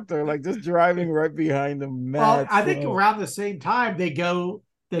doctor, like just driving right behind him. Well, I think around the same time,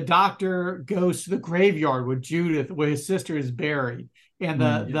 the doctor goes to the graveyard with Judith, where his sister is buried, and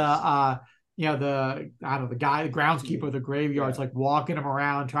the groundskeeper of the graveyard's like walking him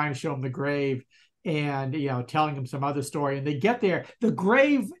around, trying to show him the grave, and telling him some other story. And they get there, the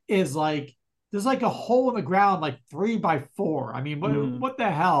grave is like there's like a hole in the ground, like 3 by 4. I mean, what the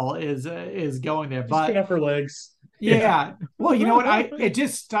hell is going there? Just get up her legs. Yeah. Well, you know what? It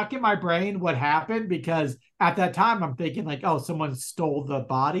just stuck in my brain what happened, because at that time I'm thinking like, oh, someone stole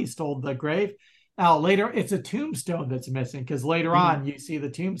the grave. Now later it's a tombstone that's missing, because later on you see the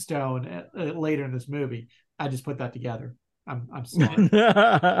tombstone later in this movie. I just put that together. I'm sorry.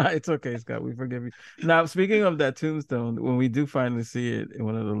 It's okay, Scott. We forgive you. Now, speaking of that tombstone, when we do finally see it in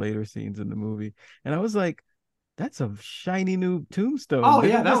one of the later scenes in the movie, and I was like, that's a shiny new tombstone. Oh,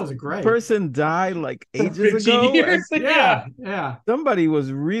 yeah, that was great. Person died like ages ago. Yeah. Somebody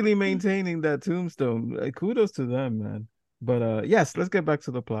was really maintaining that tombstone. Kudos to them, man. But yes, let's get back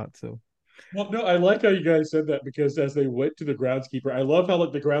to the plot. So Well, no, I like how you guys said that because as they went to the groundskeeper, I love how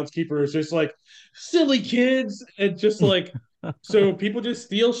like the groundskeeper is just like silly kids and just like so people just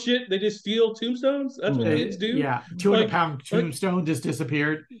steal shit. They just steal tombstones. That's what kids do. Yeah, 200 Like, pound like tombstone just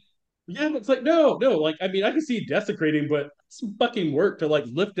disappeared. yeah, it's like no, no. Like I mean, I can see desecrating, but it's fucking work to like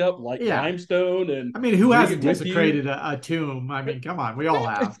lift up like Yeah, limestone and I mean, who bring hasn't it with you. desecrated a tomb? I mean, come on, we all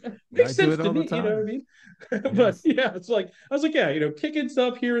have. I Makes do sense it to all the me, you know what I time. mean? But Yes. yeah, it's like I was like, yeah, kicking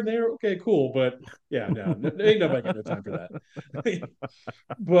stuff here and there, okay, cool. But yeah, no, ain't nobody got no time for that.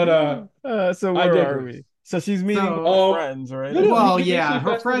 But So I where are digress. we? So she's meeting with her So, friends, right? No, no, well, he yeah, basically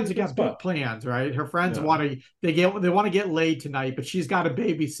her fast forwarded friends to have that got big spot. plans, right? Her friends Yeah. they want to get laid tonight, but she's got to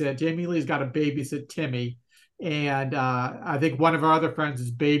babysit. Jamie Lee's got to babysit Timmy, and I think one of her other friends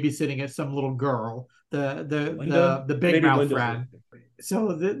is babysitting at some little girl, Linda, the big maybe mouth Linda's friend.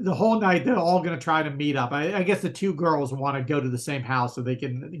 So the whole night they're all going to try to meet up. I guess the two girls want to go to the same house so they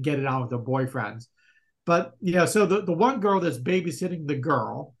can get it on with their boyfriends. But so the one girl that's babysitting the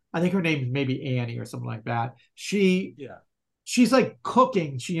girl, I think her name is maybe Annie or something like that. yeah. She's like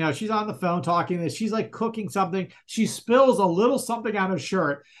cooking. She's on the phone talking. She's like cooking something. She spills a little something on her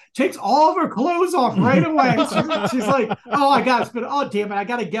shirt, takes all of her clothes off right away. She's like, "Oh, I got to spit. Oh, damn it, I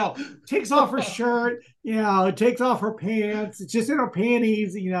got to go." Takes off her shirt. Takes off her pants. It's just in her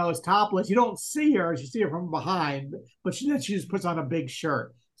panties. It's topless. You don't see her. You see her from behind, but she just puts on a big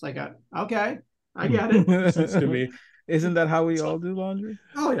shirt. It's like, okay, I get it. Makes sense to me. Isn't that how we all do laundry?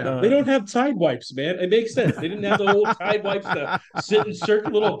 Oh yeah. They don't have Tide wipes, man. It makes sense. They didn't have the whole Tide wipes to sit and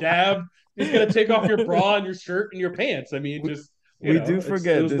circle little dab. You just gotta take off your bra and your shirt and your pants. I mean, just we do it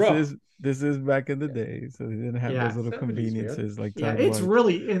forget was this rough. is back in the day, so they didn't have those little 70s, conveniences like Yeah, Tide it's wipes.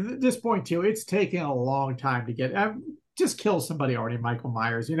 really at this point too. It's taken a long time to get. Just kill somebody already, Michael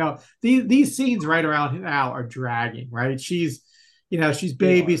Myers. These scenes right around now are dragging. Right? She's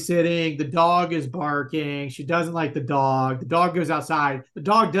babysitting. The dog is barking. She doesn't like the dog. The dog goes outside. The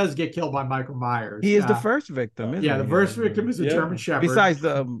dog does get killed by Michael Myers. He is the first victim, isn't yeah, he? the first victim is a German Shepherd. Besides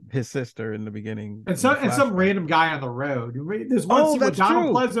his sister in the beginning, and some random guy on the road. There's one scene where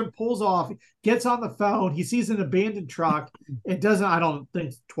Donald Pleasant pulls off, gets on the phone. He sees an abandoned truck. It doesn't. I don't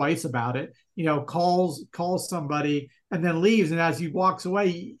think twice about it. Calls somebody and then leaves. And as he walks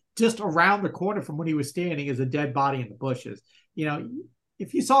away, just around the corner from when he was standing is a dead body in the bushes.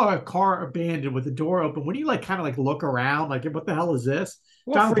 If you saw a car abandoned with the door open, wouldn't you kind of look around, like, what the hell is this?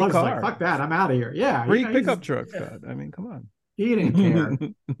 Well, Donald free Pleasant's car. like, fuck that, I'm out of here. Yeah, free pickup truck, Scott. I mean, come on. He didn't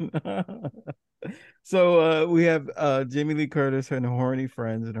care. So we have Jamie Lee Curtis and her horny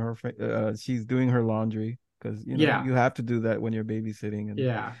friends, and she's doing her laundry because you have to do that when you're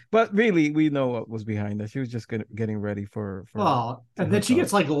babysitting. But really, we know what was behind that. She was just getting ready for and then she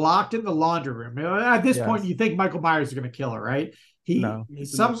gets locked in the laundry room. At this point, you think Michael Myers is going to kill her, right?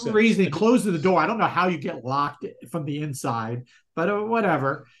 Some reason he closes the door. I don't know how you get locked from the inside, but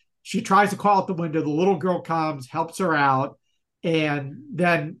whatever. She tries to crawl out the window. The little girl comes, helps her out. And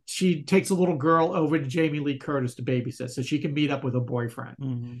then she takes a little girl over to Jamie Lee Curtis to babysit so she can meet up with her boyfriend.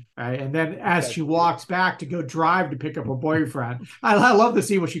 Mm-hmm. Right. And then as she walks back to go drive to pick up her boyfriend, I love to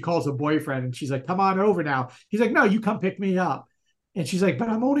see what she calls her boyfriend. And she's like, "Come on over now." He's like, "No, you come pick me up." And she's like, "But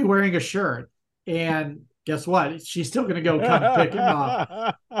I'm only wearing a shirt." And guess what? She's still going to go come pick him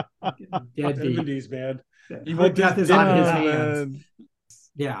up. Deadbeat. 70s, man. Her death is on his hands.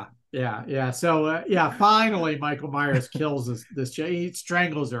 Yeah. So finally Michael Myers kills this chick. He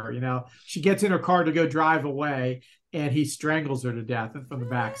strangles her. She gets in her car to go drive away, and he strangles her to death from the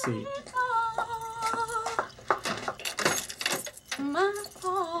back seat.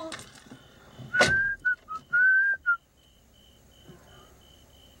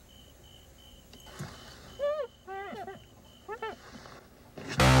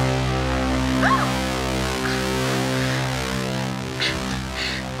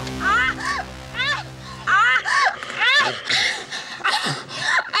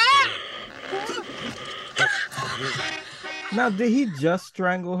 Now, did he just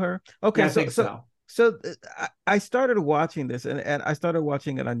strangle her? Okay, I think so. So I started watching this, and I started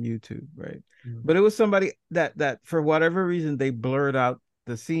watching it on YouTube, right? But it was somebody that for whatever reason they blurred out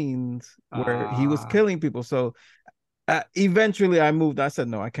the scenes where he was killing people. So eventually I moved. I said,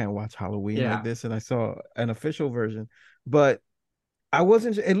 no, I can't watch Halloween like this, and I saw an official version. But I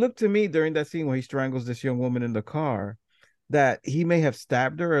wasn't. It looked to me during that scene where he strangles this young woman in the car that he may have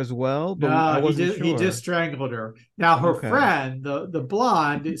stabbed her as well, but I wasn't sure. He just strangled her. Now her friend, the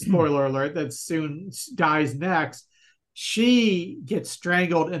blonde, spoiler alert, that soon dies next, she gets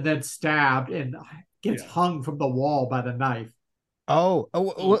strangled and then stabbed and gets hung from the wall by the knife. Oh,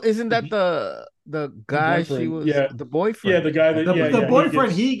 well, isn't that the guy she was the boyfriend? Yeah, the guy that the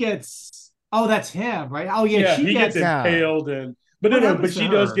boyfriend he gets Oh, that's him, right? Oh yeah, Yeah, she he gets gets. impaled but What no, but happens to she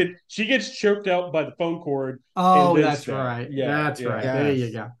does her? she gets choked out by the phone cord and Oh, then that's stabbed. right. Yeah, That's yeah. right. There you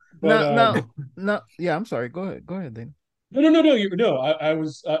Yes. go. But No. Yeah, I'm sorry. Go ahead, Dana. no. I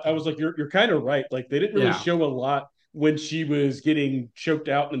was like, you're kind of right. Like they didn't really Yeah. show a lot when she was getting choked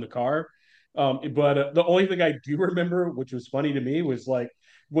out in the car. But the only thing I do remember, which was funny to me, was like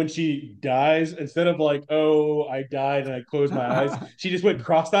when she dies, instead of like, oh, I died and I closed my eyes, she just went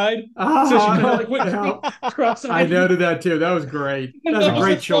cross-eyed. So she kind of like went Yeah. I cross-eyed. noted that too. That was great. And That was a I was Oh,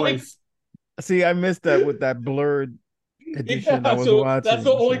 great just like, choice. see, I missed that with that blurred edition I yeah. was So that's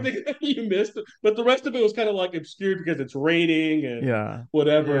the watching. only So thing that you missed. But the rest of it was kind of like obscured because it's raining and yeah.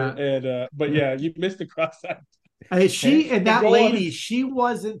 whatever. Yeah. And but yeah, you missed the cross-eyed. She and But that go on. lady, she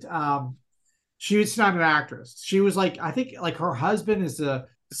wasn't she was not an actress. She was like, I think like her husband is a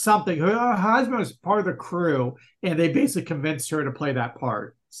something. Her husband was part of the crew, and they basically convinced her to play that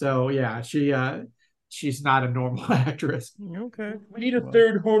part. So yeah, she's not a normal actress. Okay. We need a Well.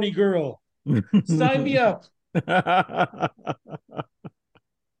 third horny girl. Sign me up.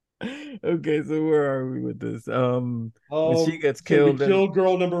 Okay, so where are we with this? When she gets So we killed, and kill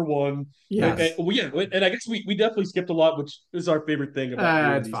girl number one. Yes. Well, yeah, and I guess we definitely skipped a lot, which is our favorite thing about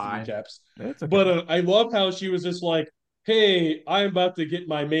doing It's these fine. recaps. it's okay. But I love how she was just like, "Hey, I'm about to get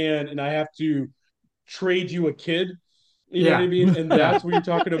my man, and I have to trade you a kid." You know what I Yeah. mean? And Yeah. that's what you're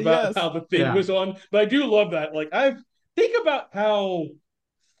talking about, Yes. how the thing Yeah. was on. But I do love that. Like, I think about how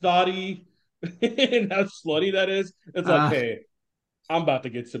thoughty and how slutty that is. It's like, Uh, hey, I'm about to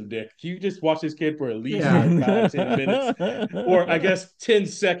get some dick. Can you just watch this kid for at least yeah. like 5-10 minutes, or I guess 10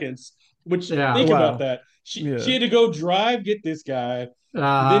 seconds? Which Yeah. think about Wow. that. She Yeah. had to go drive get this guy, then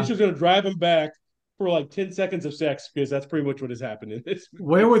Uh, she was going to drive him back for like 10 seconds of sex because that's pretty much what has happened in this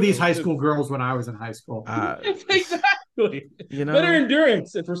where movie. were these So high it's school just girls when I was in high school? exactly You better know,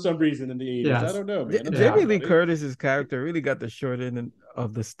 endurance for some reason in the 80s. I Yes. don't know, man. I'm Yeah. Jamie sorry, Lee buddy. Curtis's character really got the short end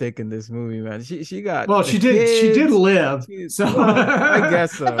of the stick in this movie, man. She got Well, the she did kids. live. So Well, I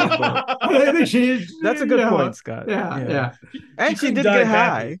guess so, but I think she, that's a you good know, point, Scott. yeah, Yeah. yeah, She And she couldn't did die get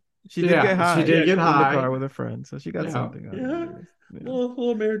happy. high. She did get yeah. She high did Yeah, get she in the high. car with a friend, so she got Yeah. something out yeah, of a it.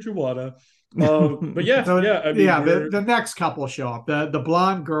 little marijuana. But yeah, So yeah. I mean, yeah, we're the next couple show up. The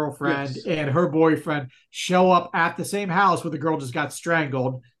blonde girlfriend yes. and her boyfriend show up at the same house where the girl just got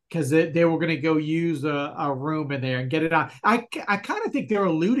strangled because they were going to go use a room in there and get it on. I kind of think they're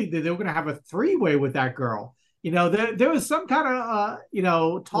alluding that they were going to have a three-way with that girl. You know, there was some kind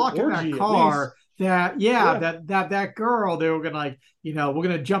of talk in that Orgy at least. car that yeah, Yeah. that girl, they were gonna like, we're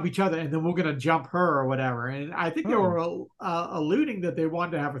gonna jump each other and then we're gonna jump her or whatever. And I think they Oh. were alluding that they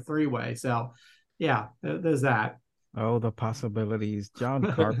wanted to have a three-way. So yeah, there's that. Oh, the possibilities. John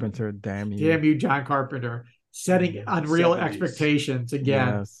Carpenter, damn you. Damn you, John Carpenter, setting unreal 70s. expectations again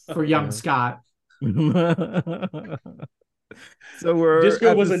Yes. for young Yes. Scott. So we're Disco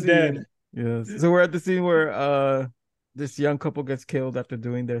at the wasn't dead. scene. Yes. So we're at the scene where this young couple gets killed after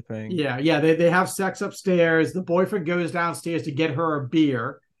doing their thing. Yeah. They have sex upstairs. The boyfriend goes downstairs to get her a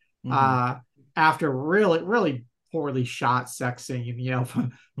beer. After really poorly shot sex scene,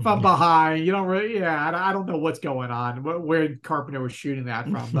 from behind. You don't really, I don't know what's going on, where Carpenter was shooting that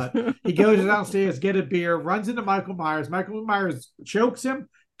from, but he goes downstairs, get a beer, runs into Michael Myers. Michael Myers chokes him,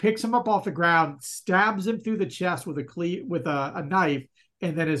 picks him up off the ground, stabs him through the chest with a knife,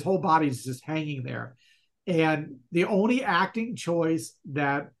 and then his whole body's just hanging there. And the only acting choice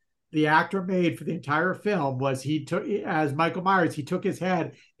that the actor made for the entire film was he took, as Michael Myers, he took his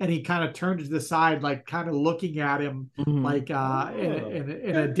head and he kind of turned to the side, like kind of looking at him, like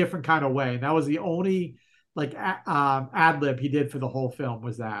in a different kind of way. And that was the only like ad lib he did for the whole film.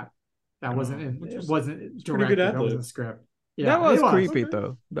 Was that wasn't directed. That wasn't a script. Yeah, that was it was creepy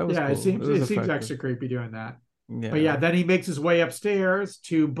though. That was cool. It seems extra creepy doing that. Yeah. But yeah, then he makes his way upstairs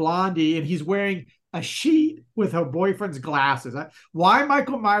to Blondie, and he's wearing a sheet with her boyfriend's glasses. Why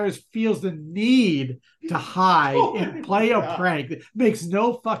Michael Myers feels the need to hide and play a prank makes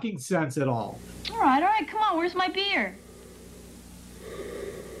no fucking sense at all. All right, come on, where's my beer?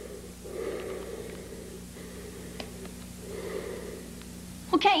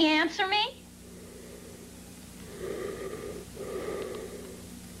 Well, can't you answer me?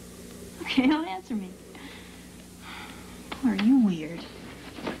 Okay, don't answer me. Boy, are you weird.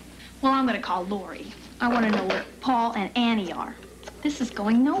 Well, I'm gonna call Lori. I want to know where Paul and Annie are. This is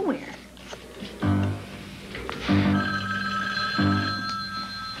going nowhere.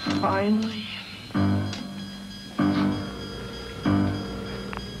 Finally.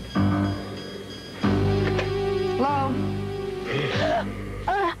 Hello?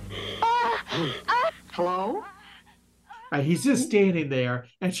 Hello? He's just standing there,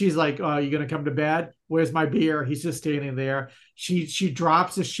 and she's like, "Oh, you gonna come to bed? Where's my beer?" He's just standing there. She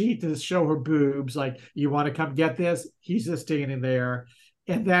drops a sheet to show her boobs, like, "You want to come get this?" He's just standing there,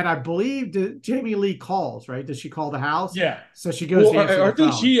 and then I believe Jamie Lee calls. Right? Does she call the house? Yeah. So she goes to answer I the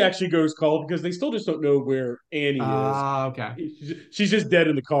think phone. she actually goes called because they still just don't know where Annie is. Okay. She's just dead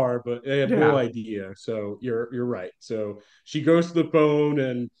in the car, but they have no Yeah. idea. So you're right. So she goes to the phone,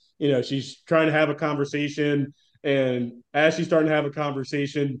 and she's trying to have a conversation. And as she's starting to have a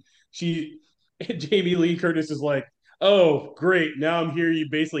conversation, Jamie Lee Curtis is like, "Oh, great! Now I'm here. You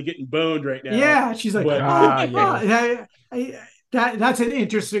basically getting boned right now." Yeah, she's like, But that's an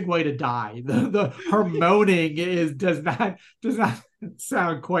interesting way to die. Her moaning does not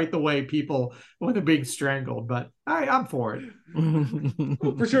sound quite the way people when they're being strangled, but I'm for it.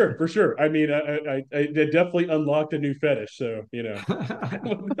 For sure. I mean, I definitely unlocked a new fetish. So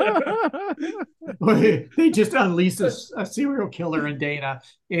They just unleashed a serial killer in Dana.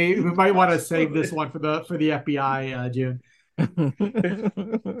 We might want to save this one for the FBI, June.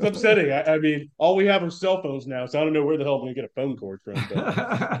 It's upsetting. I mean, all we have are cell phones now, so I don't know where the hell I'm gonna get a phone cord from,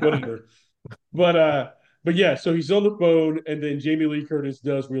 but whatever. But yeah, so he's on the phone, and then Jamie Lee Curtis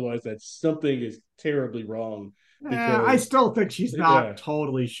does realize that something is terribly wrong. I still think she's not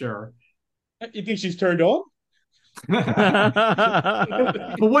totally sure. You think she's turned on?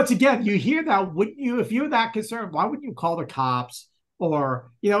 But once again, you hear that, wouldn't you? If you're that concerned, why wouldn't you call the cops? Or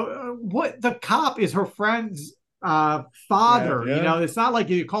what? The cop is her friend's father. Yeah. It's not like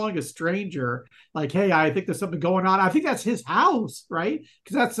you're calling a stranger. Like, hey, I think there's something going on. I think that's his house, right?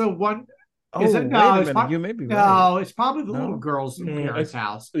 Because that's the one. Oh, wait a minute. You may be right. No, it's probably the little girl's parents'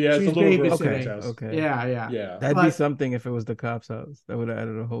 house. Yeah, she's it's the little girl's babysitting. house. Okay. Yeah. That'd be something if it was the cop's house. That would have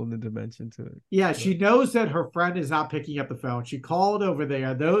added a whole new dimension to it. Yeah, she knows that her friend is not picking up the phone. She called over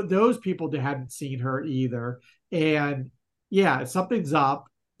there. Those people hadn't seen her either. And yeah, something's up.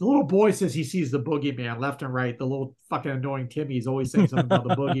 The little boy says he sees the boogeyman left and right. The little fucking annoying Timmy is always saying something about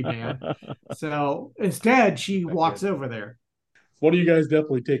the boogeyman. So instead, she walks over there. What do you guys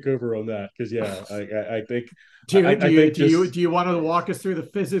definitely take over on that? Because I think. Do you want to walk us through the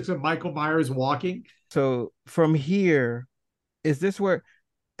physics of Michael Myers walking? So from here, is this where,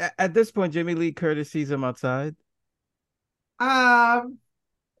 at this point, Jamie Lee Curtis sees him outside?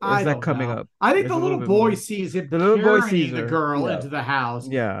 Or is that coming up? I think the little boy sees him. The little boy sees the girl into the house.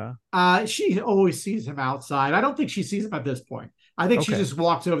 Yeah. She always sees him outside. I don't think she sees him at this point. I think she just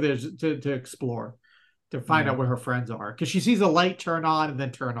walks over there to explore, to find out where her friends are, because she sees a light turn on and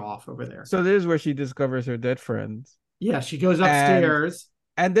then turn off over there. So this is where she discovers her dead friends. Yeah, she goes upstairs.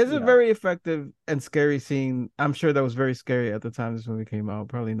 And there's a very effective and scary scene. I'm sure that was very scary at the time this movie came out.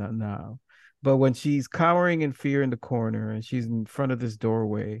 Probably not now. But when she's cowering in fear in the corner and she's in front of this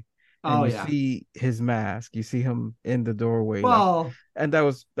doorway, and you see his mask, you see him in the doorway. Well, and that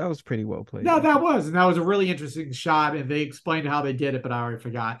was pretty well played. No, that was a really interesting shot, and they explained how they did it, but I already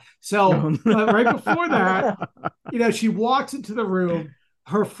forgot. So right before that, she walks into the room.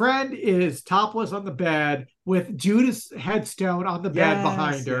 Her friend is topless on the bed with Judas headstone on the bed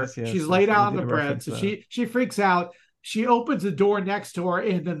behind her. She's laid out on the bed, so she freaks out. She opens the door next to her,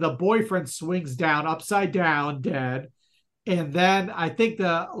 and then the boyfriend swings down, upside down, dead. And then I think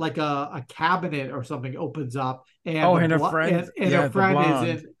a cabinet or something opens up, and her friend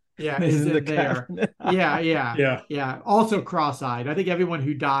is in there. Yeah. Also cross-eyed. I think everyone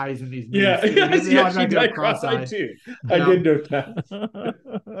who dies in these movies, she died cross-eyed too. I did note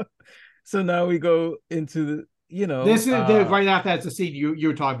that. So now we go into this is right after that's the scene you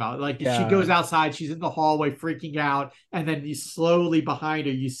were talking about. Like she goes outside, she's in the hallway freaking out, and then you slowly behind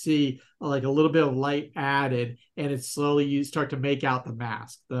her you see like a little bit of light added, and it's slowly you start to make out the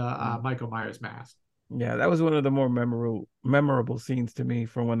mask, the Michael Myers mask. Yeah, that was one of the more memorable scenes to me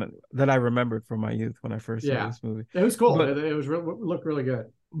that I remembered from my youth when I first saw this movie. It was cool. It looked really good.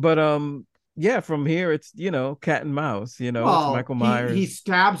 But from here it's cat and mouse. It's Michael Myers. He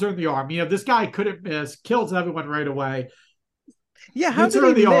stabs her in the arm. This guy couldn't miss, kills everyone right away. Yeah, how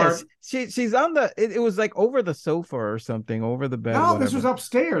did he miss? She's on it was like over the sofa or something, over the bed. No, this was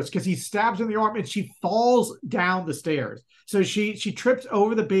upstairs because he stabs her in the arm and she falls down the stairs. So she trips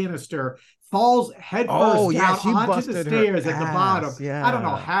over the banister, falls headfirst down onto the stairs at the bottom. Yeah. I don't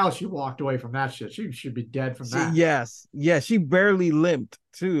know how she walked away from that shit. She should be dead from that. Yes. Yeah, she barely limped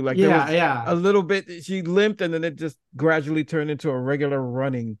too. Like there was a little bit. She limped and then it just gradually turned into a regular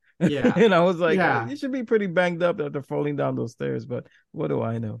running. Yeah. And I was like, you should be pretty banged up after falling down those stairs, but what do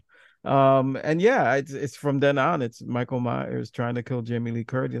I know? And yeah, it's from then on. It's Michael Myers trying to kill Jamie Lee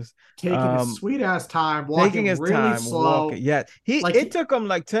Curtis, Taking his sweet ass time, taking walking his really time slow. walking. Yeah, Like it took him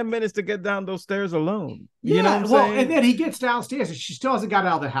like 10 minutes to get down those stairs alone. You know what yeah, I'm well, and saying? then he gets downstairs and she still hasn't got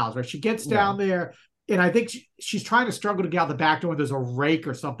out of the house, right? She gets down No. there, and I think she's trying to struggle to get out the back door, and there's a rake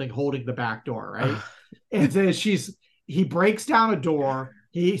or something holding the back door, right? And then he breaks down a door.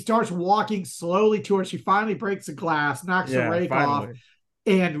 He starts walking slowly to her. She finally breaks the glass, knocks the Yeah, rake off, finally.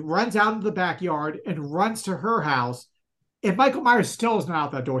 and runs out into the backyard and runs to her house. And Michael Myers still isn't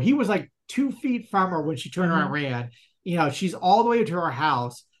out that door. He was like 2 feet from her when she turned around and ran. You know, she's all the way to her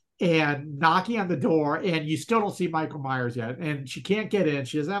house and knocking on the door, and you still don't see Michael Myers yet. And she can't get in.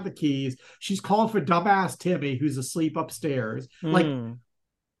 She doesn't have the keys. She's calling for dumbass Timmy, who's asleep upstairs. Like,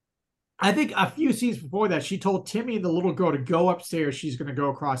 I think a few scenes before that, she told Timmy and the little girl to go upstairs. She's going to go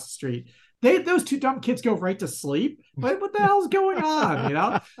across the street. Those two dumb kids go right to sleep. What the hell's going on? You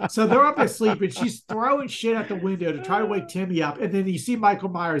know? So they're up asleep, and she's throwing shit at the window to try to wake Timmy up. And then you see Michael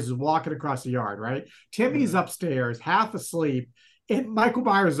Myers is walking across the yard, right? Timmy's upstairs, half asleep, and Michael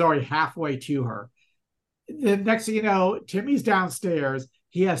Myers is already halfway to her. The next thing you know, Timmy's downstairs.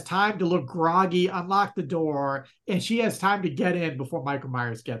 He has time to look groggy, unlock the door, and she has time to get in before Michael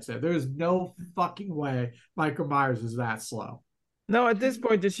Myers gets there. There's no fucking way Michael Myers is that slow. No, at this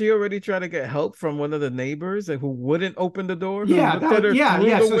point, did she already try to get help from one of the neighbors who wouldn't open the door? Who Yeah, looked at her through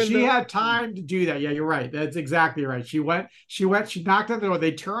the so window? she had time to do that. Yeah, you're right. That's exactly right. She knocked on the door.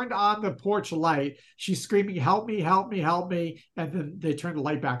 They turned on the porch light. She's screaming, "Help me, help me, help me." And then they turned the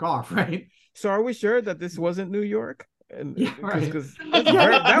light back off, right? So are we sure that this wasn't New York? And yeah, right. Because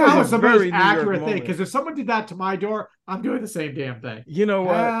that was a the very most accurate thing. Because if someone did that to my door, I'm doing the same damn thing. You know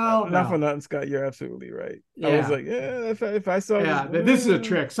what? Not no. for nothing, Scott. You're absolutely right. Yeah. I was like, yeah, if I saw this is a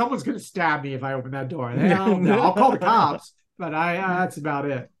trick. Someone's gonna stab me if I open that door. Hell no. I'll call the cops, but that's about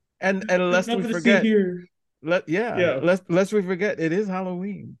it. And lest we forget, lest we forget, it is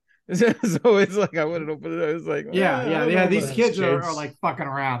Halloween. So it's like I wouldn't open it. It's like These kids are like fucking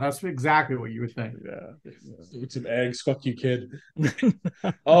around. That's exactly what you would think. Yeah, with some eggs. Fuck you, kid.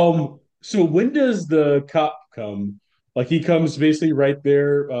 So when does the cop come? Like he comes basically right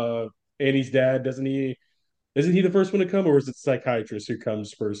there. Annie's dad, doesn't he? Isn't he the first one to come, or is it the psychiatrist who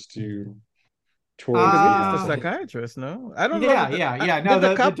comes first to? Towards the psychiatrist, no? I don't know. No, did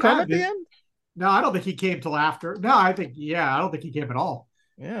the cop come at the end? No, I don't think he came till after. No, I don't think he came at all.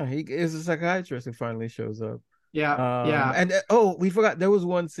 Yeah, he is a psychiatrist who finally shows up. Yeah. And we forgot there was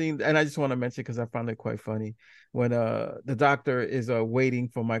one scene, and I just want to mention because I found it quite funny when the doctor is waiting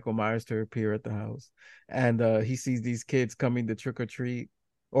for Michael Myers to appear at the house, and he sees these kids coming to trick or treat.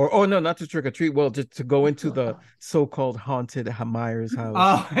 Or no, not to trick or treat. Well, just to go into the so-called haunted Myers house.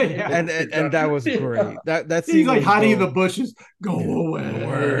 Oh, yeah. And that was great. That he's like hiding in the bushes. Go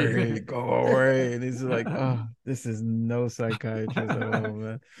away. Go away. And he's like, oh, this is no psychiatrist at all,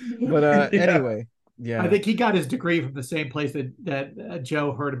 man. But anyway, yeah. I think he got his degree from the same place that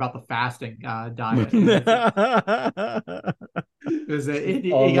Joe heard about the fasting diet. There's he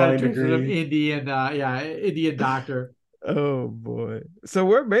got a degree from Indian doctor. Oh boy. So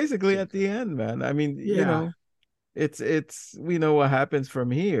we're basically at the end, man. I mean, you know, it's we know what happens from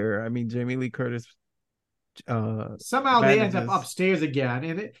here. I mean, Jamie Lee Curtis somehow they end up upstairs again,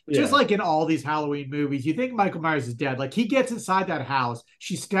 and just like in all these Halloween movies, you think Michael Myers is dead. Like he gets inside that house,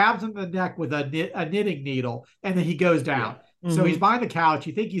 she stabs him in the neck with a knitting needle, and then he goes down. So he's behind the couch.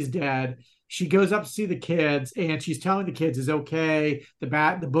 You think he's dead. She goes up to see the kids, and she's telling the kids, "It's okay. The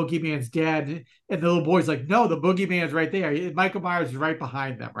boogeyman's dead." And the little boy's like, "No, the boogeyman's right there. Michael Myers is right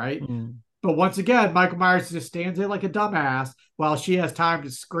behind them, right?" But once again, Michael Myers just stands there like a dumbass while she has time to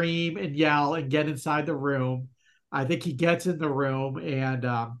scream and yell and get inside the room. I think he gets in the room, and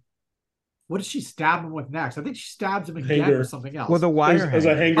what does she stab him with next? I think she stabs him again or something else. With a wire hanger. As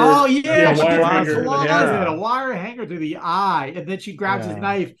a hanger. Oh, yeah. A wire hanger. A wire hanger to the eye. And then she grabs his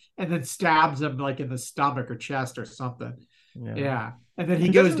knife and then stabs him like in the stomach or chest or something. Yeah. And then he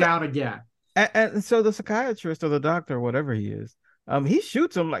goes down again. And so the psychiatrist or the doctor, whatever he is, he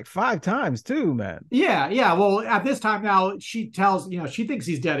shoots him like 5 times too, man. Yeah. Well, at this time now, she tells, she thinks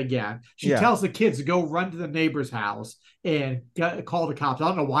he's dead again. She tells the kids to go run to the neighbor's house and call the cops. I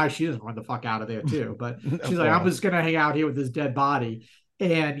don't know why she doesn't run the fuck out of there too, but she's like, I'm just going to hang out here with this dead body.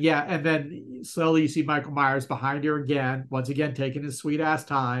 And and then slowly you see Michael Myers behind her again, once again, taking his sweet ass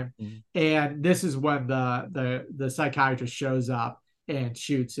time. And this is when the psychiatrist shows up and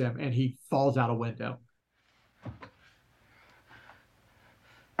shoots him, and he falls out a window.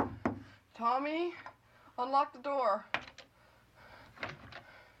 Tommy, unlock the door.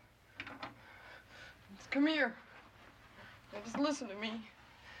 Just come here. Now just listen to me.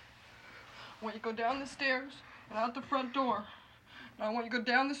 I want you to go down the stairs and out the front door. And I want you to go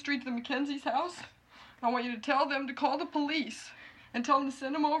down the street to the Mackenzie's house. And I want you to tell them to call the police and tell them to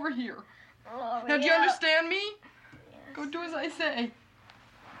send them over here. Oh, Now, do you yeah. understand me? Yes. Go do as I say.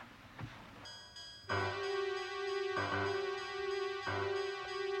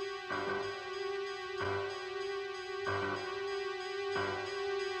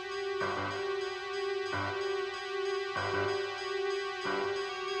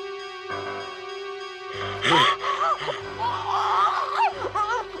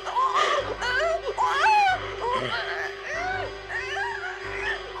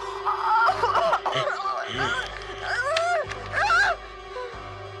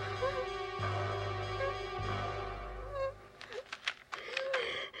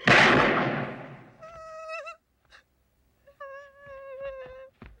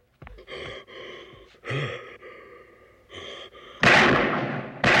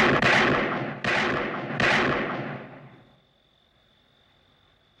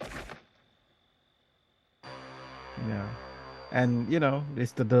 Yeah. And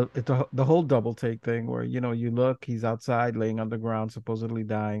it's the whole double take thing where you look, he's outside laying on the ground, supposedly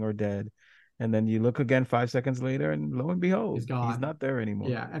dying or dead, and then you look again 5 seconds later, and lo and behold, He's gone. he's not there anymore.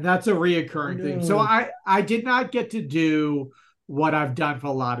 Yeah, and that's a reoccurring thing. So I did not get to do what I've done for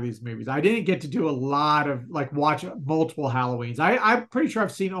a lot of these movies. I didn't get to do a lot of watch multiple Halloweens. I'm pretty sure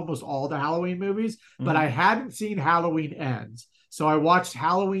I've seen almost all the Halloween movies, but I hadn't seen Halloween Ends. So I watched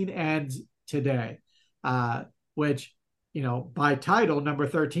Halloween Ends today, which by title, number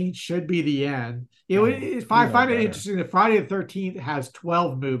 13 should be the end. I find it interesting that Friday the 13th has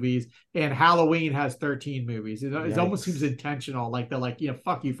 12 movies and Halloween has 13 movies. It almost seems intentional. Like they're like,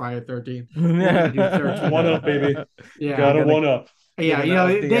 fuck you, Friday the 13th. We're gonna do 13. One up, baby. Yeah, gotta one up. Yeah,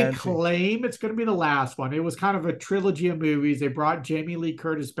 they claim it's going to be the last one. It was kind of a trilogy of movies. They brought Jamie Lee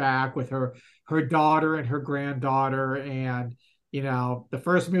Curtis back with her daughter and her granddaughter, and the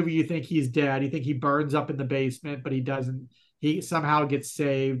first movie you think he's dead. You think he burns up in the basement, but he doesn't. He somehow gets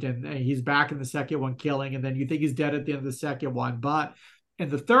saved, and he's back in the second one killing, and then you think he's dead at the end of the second one. But in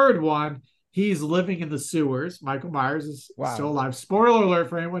the third one, he's living in the sewers. Michael Myers is still alive. Spoiler alert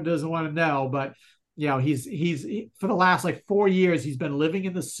for anyone who doesn't want to know, but he's for the last 4 years, he's been living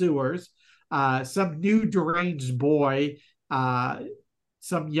in the sewers. Some new deranged boy,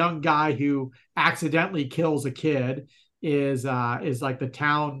 some young guy who accidentally kills a kid is like the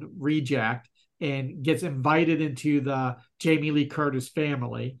town reject and gets invited into the Jamie Lee Curtis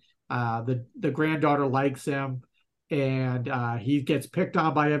family. The granddaughter likes him, and he gets picked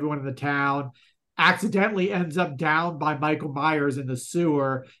on by everyone in the town, accidentally ends up down by Michael Myers in the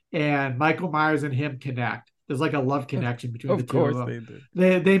sewer, and Michael Myers and him connect. There's like a love connection between the two of them. They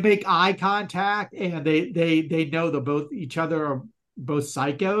do. They make eye contact, and they know that both each other are both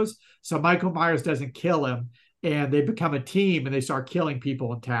psychos. So Michael Myers doesn't kill him, and they become a team, and they start killing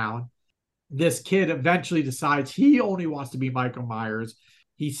people in town. This kid eventually decides he only wants to be Michael Myers.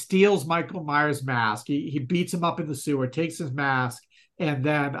 He steals Michael Myers' mask. He beats him up in the sewer, takes his mask, and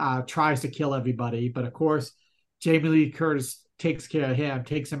then tries to kill everybody. But of course, Jamie Lee Curtis takes care of him,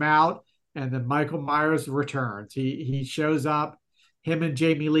 takes him out, and then Michael Myers returns. He shows up. Him and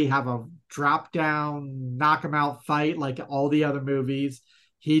Jamie Lee have a drop down, knock him out fight like all the other movies.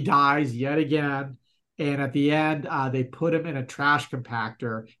 He dies yet again. And at the end, they put him in a trash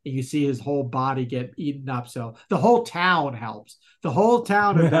compactor, and you see his whole body get eaten up. So the whole town helps. The whole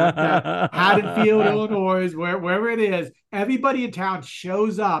town of that Haddonfield, Illinois, wherever it is, everybody in town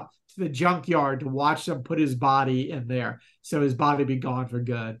shows up to the junkyard to watch them put his body in there. So his body be gone for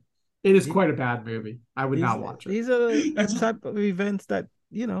good. It is quite a bad movie. I would not watch it. These are the type of events that,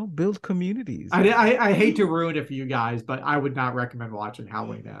 build communities. I hate to ruin it for you guys, but I would not recommend watching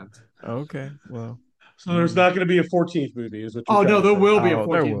Halloween Ends. Okay, well. So there's not going to be a 14th movie, is it? Oh no, there will be a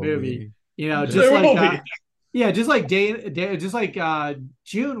 14th movie. Just like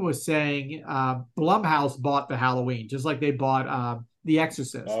June was saying, Blumhouse bought the Halloween, just like they bought The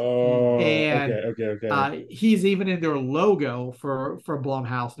Exorcist. Oh, and okay. He's even in their logo for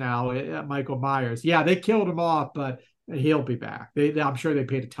Blumhouse now. Michael Myers. Yeah, they killed him off, but he'll be back. I'm sure they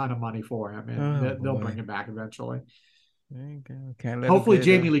paid a ton of money for him, and they'll bring him back eventually. Hopefully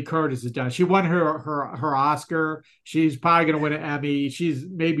Jamie Lee Curtis is done. She won her Oscar. She's probably going to win an Emmy.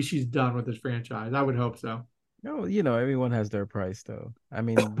 Maybe she's done with this franchise. I would hope so. No, everyone has their price though. I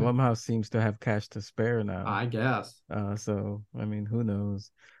mean, Blumhouse seems to have cash to spare now, I guess. So I mean, who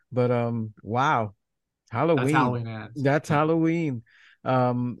knows? But wow, Halloween. That's Halloween Ends. That's Halloween.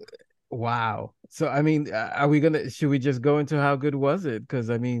 Wow. So I mean, should we just go into how good was it? Because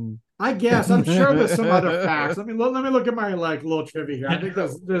I mean, I guess I'm sure there's some other facts. Let me look at my like little trivia here. I think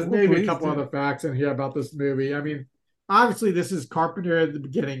there's Well, maybe a please couple do. other facts in here about this movie. I mean, obviously this is Carpenter at the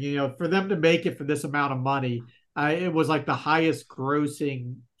beginning. You know, for them to make it for this amount of money, it was like the highest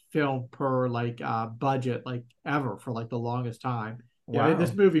grossing film per like budget like ever for like the longest time. You know, this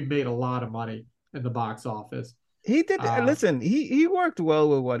Wow. movie made a lot of money in the box office. He did Uh, listen, he worked well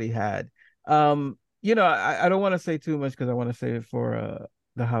with what he had. I don't want to say too much because I want to save it for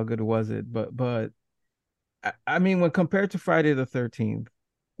the how good was it, but I mean when compared to Friday the 13th,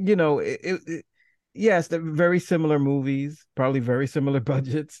 yes, they're very similar movies, probably very similar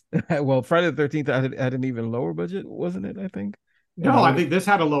budgets. Well, Friday the 13th had an even lower budget, wasn't it? I think. And no, I only think this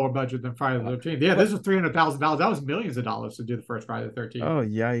had a lower budget than Friday the 13th. Yeah, this but was $300,000. That was millions of dollars to do the first Friday the 13th. oh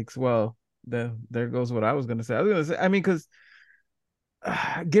yikes. Well, there goes what I was gonna say. I was gonna say, I mean, because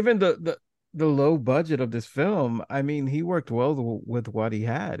given the low budget of this film, I mean, he worked well with what he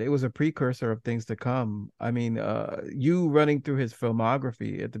had. It was a precursor of things to come. I mean, you running through his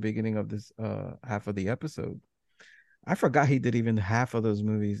filmography at the beginning of this half of the episode, I forgot he did even half of those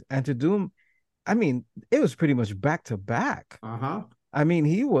movies. And to do him, I mean, it was pretty much back to back. Uh-huh. I mean,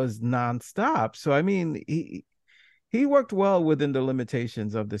 he was nonstop. So I mean, he worked well within the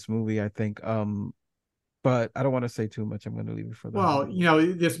limitations of this movie, I think. But I don't want to say too much. I'm going to leave it for the Well, you know,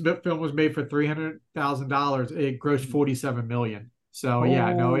 this film was made for $300,000. It grossed 47 million. So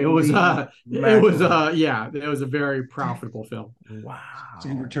yeah, no, it was Holy it was mackerel. yeah, it was a very profitable film. In Wow.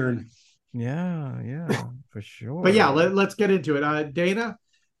 return. Yeah, for But yeah, sure. let's get into it. Dana,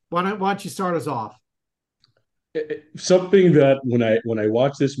 why don't you start us off? Something that when I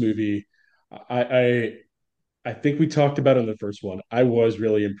watched this movie, I I I think we talked about in the first one. I was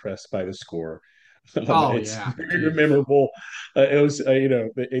really impressed by the score. Oh It's yeah, very Jesus. memorable. It was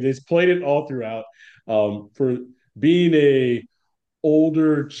it is played it all throughout. For being a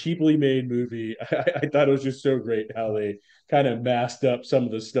older, cheaply made movie, I thought it was just so great how they kind of masked up some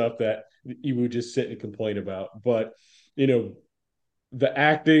of the stuff that you would just sit and complain about. But you know, the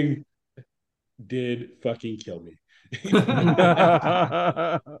acting did fucking kill me.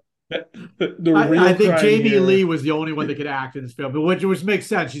 The I real think crime Jamie here. Lee was the only one that could act in this film, which makes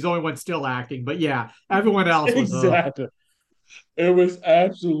sense. She's the only one still acting. But yeah, everyone else was Exactly. It was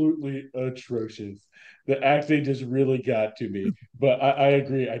absolutely atrocious. The acting just really got to me. But I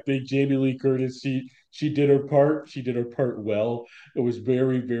agree. I think Jamie Lee Curtis, she did her part. She did her part well. It was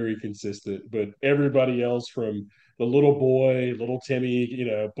very, very consistent. But everybody else from the little boy, little Timmy,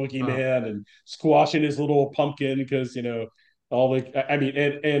 Boogeyman and squashing his little pumpkin because, all the I mean,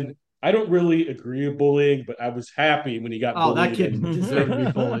 and I don't really agree with bullying, but I was happy when he got oh, that bullied kid and deserved to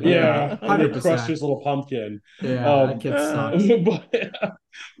be bullied. Yeah, yeah, and they crushed 100%. his little pumpkin. Yeah, that Um, kid sucks. but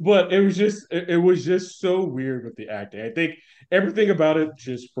but it was just so weird with the acting. I think everything about it,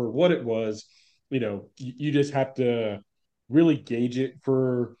 just for what it was, you just have to really gauge it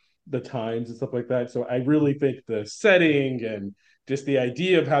for the times and stuff like that. So I really think the setting and just the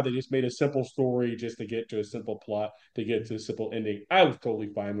idea of how they just made a simple story just to get to a simple plot to get to a simple ending, I was totally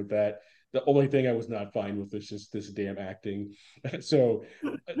fine with that. The only thing I was not fine with is just this damn acting. So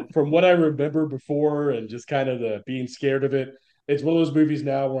from what I remember before and just kind of the being scared of it, it's one of those movies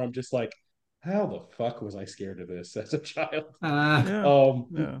now where I'm just like, how the fuck was I scared of this as a child? Uh, Yeah, Um,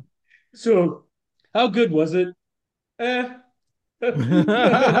 yeah. so how good was it? Eh.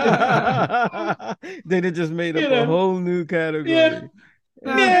 They did just made you up a know, whole new yeah, category. eh, yeah,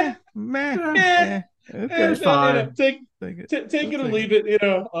 eh, yeah, Okay. it's fine. Take it. take I'll it or take leave it. it.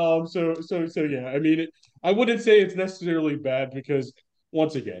 So yeah. I mean, I wouldn't say it's necessarily bad because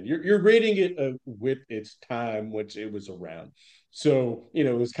once again, you're rating it with its time, which it was around. So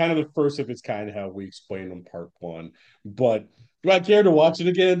it was kind of the first of its kind, how we explained on part one. But do I care to watch it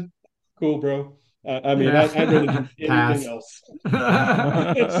again? Cool, bro. I mean, I'd rather do Yeah, anything pass. else.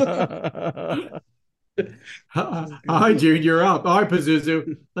 It's All That's good. right, June, you're up. All right,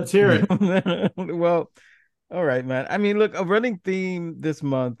 Pazuzu, let's hear it. Well, all right, man. I mean, look, a running theme this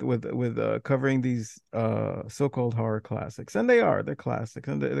month with covering these so-called horror classics, and they're classics,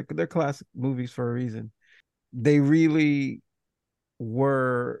 and they're classic movies for a reason. They really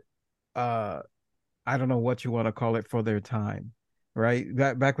were uh I don't know what you want to call it for their time, right?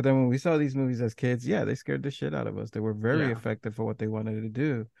 Back with them when we saw these movies as kids, yeah, they scared the shit out of us. They were very Yeah. effective for what they wanted to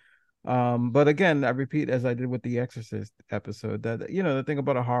do. But again, I repeat, as I did with the Exorcist episode, that the thing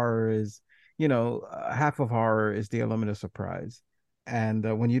about a horror is, half of horror is the element of surprise.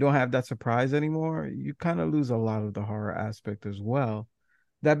 And when you don't have that surprise anymore, you kind of lose a lot of the horror aspect as well.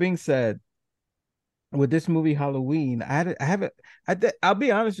 That being said, with this movie Halloween, I haven't, I'll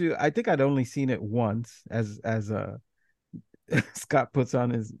be honest with you, I think I'd only seen it once as a Scott puts on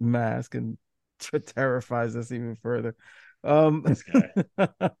his mask and terrifies us even further. This guy.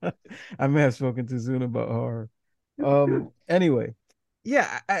 I may have spoken too soon about horror. Anyway,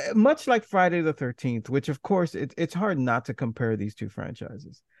 yeah, much like Friday the 13th, which of course it's hard not to compare these two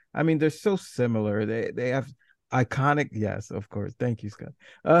franchises. I mean, they're so similar. They have iconic, yes, of course. Thank you, Scott.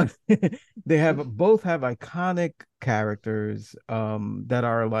 They have both have iconic characters that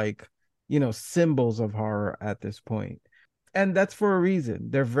are like, symbols of horror at this point. And that's for a reason.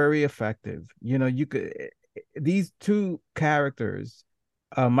 They're very effective. You could these two characters,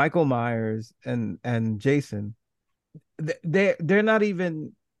 Michael Myers and Jason, they're not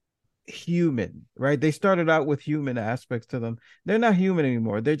even human, right? They started out with human aspects to them. They're not human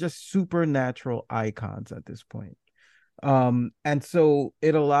anymore. They're just supernatural icons at this point. And so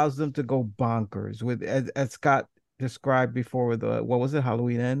it allows them to go bonkers with, as Scott described before, with what was it,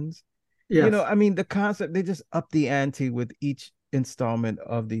 Halloween Ends? Yes. I mean, the concept, they just up the ante with each installment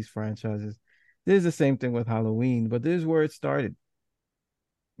of these franchises. This is the same thing with Halloween, but this is where it started.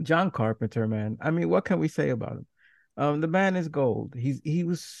 John Carpenter, man. I mean, what can we say about him? The man is gold. He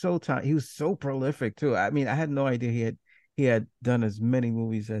was so he was so prolific too. I mean, I had no idea he had done as many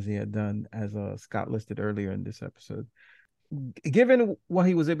movies as he had done, as Scott listed earlier in this episode. Given what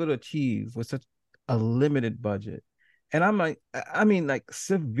he was able to achieve with such a limited budget, and I mean, like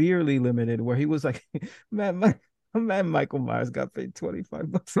severely limited, where he was like, man, Michael Myers got paid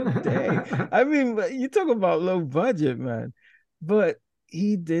 $25 a day. I mean, you talk about low budget, man. But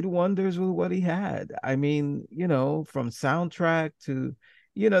he did wonders with what he had. I mean, from soundtrack to,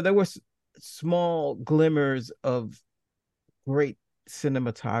 there were small glimmers of great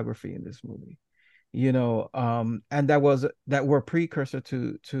cinematography in this movie, and that were precursor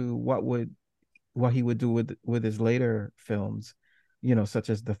to what he would do with his later films, such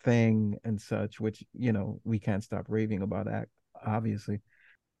as The Thing and such, which, we can't stop raving about that, obviously.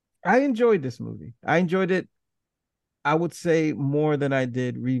 I enjoyed this movie. I enjoyed it, I would say, more than I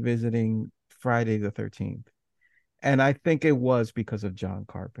did revisiting Friday the 13th. And I think it was because of John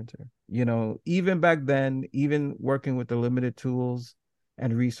Carpenter. Even back then, even working with the limited tools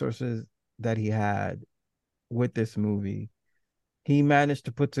and resources that he had with this movie, he managed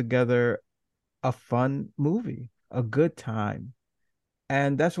to put together a fun movie, a good time.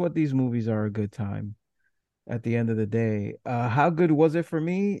 And that's what these movies are, a good time at the end of the day. How good was it for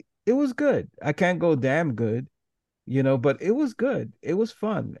me? It was good. I can't go damn good, but it was good. It was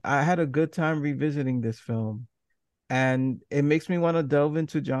fun. I had a good time revisiting this film. And it makes me want to delve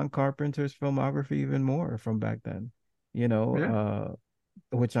into John Carpenter's filmography even more from back then,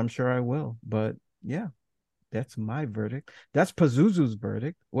 which I'm sure I will. But yeah, that's my verdict. That's Pazuzu's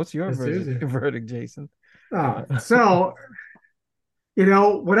verdict. What's your verdict, Jason? So,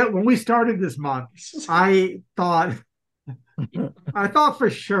 when we started this month, I thought for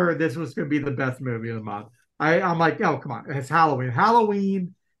sure this was going to be the best movie of the month. I'm like, oh, come on. It's Halloween.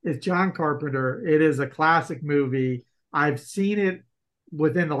 Halloween is John Carpenter. It is a classic movie. I've seen it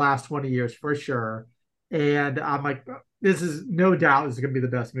within the last 20 years for sure. And I'm like, this is no doubt this is going to be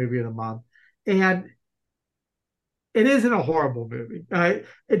the best movie of the month. And it isn't a horrible movie.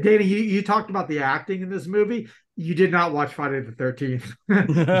 Dana, you talked about the acting in this movie. You did not watch Friday the 13th.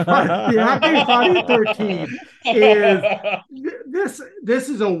 The acting in Friday the 13th is this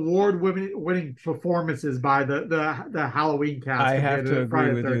is award-winning performances by the Halloween cast. I have to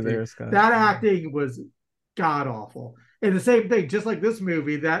agree with you there, Scott. That acting was god-awful. And the same thing, just like this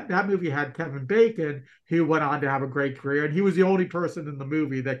movie, that movie had Kevin Bacon, who went on to have a great career, and he was the only person in the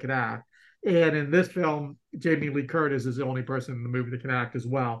movie that could act. And in this film, Jamie Lee Curtis is the only person in the movie that can act as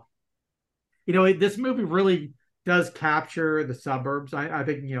well. This movie really does capture the suburbs. I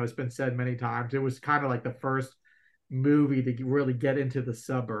think, it's been said many times. It was kind of like the first movie to really get into the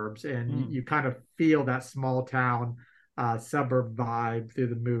suburbs, and you kind of feel that small town suburb vibe through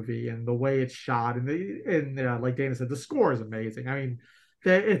the movie, and the way it's shot, and like Dana said, the score is amazing. I mean,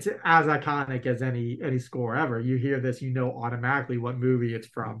 it's as iconic as any score ever. You hear this, automatically what movie it's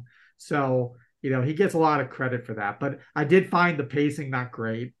from. So, he gets a lot of credit for that. But I did find the pacing not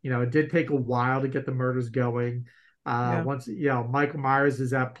great. It did take a while to get the murders going. Once, Michael Myers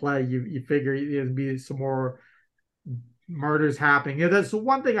is at play, you figure there'd be some more murders happening. That's the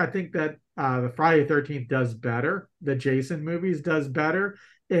one thing I think that the Friday the 13th does better, the Jason movies does better,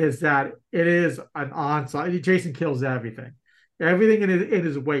 is that it is an onslaught. Jason kills everything. Everything in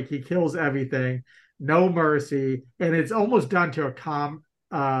his wake. He kills everything. No mercy. And it's almost done to a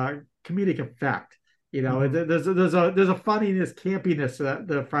comedic effect. There's a funniness, campiness to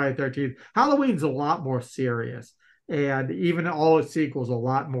the Friday the 13th. Halloween's a lot more serious, and even all its sequels a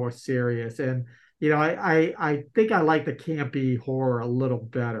lot more serious. And I think I like the campy horror a little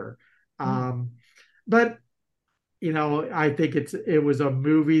better. Hmm. But I think it was a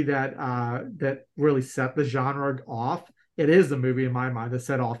movie that really set the genre off. It is the movie in my mind that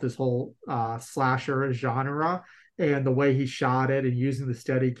set off this whole slasher genre, and the way he shot it and using the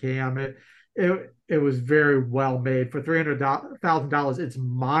steady cam, it was very well made for $300,000. It's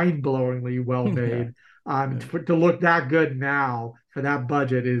mind blowingly well Yeah. made. Yeah. To look that good now for that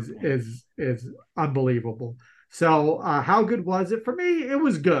budget is unbelievable. So, how good was it for me? It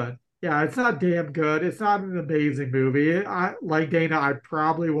was good. Yeah, it's not damn good. It's not an amazing movie. Like Dana, I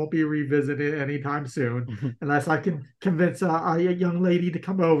probably won't be revisiting it anytime soon unless I can convince a young lady to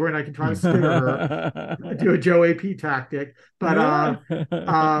come over and I can try to scare her, do a Joe AP tactic. But Yeah.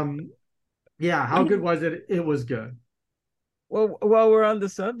 um, yeah, how good was it? It was good. Well, while we're on the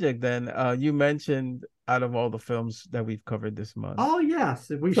subject, then you mentioned out of all the films that we've covered this month. Oh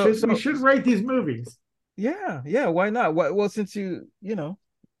yes, we So, should we so should rate these movies. yeah, yeah. Why not? Well, since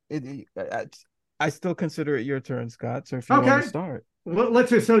I still consider it your turn, Scott. So if you want to Okay, start, let's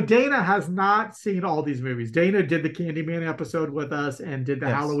see. So Dana has not seen all these movies. Dana did the Candyman episode with us and did the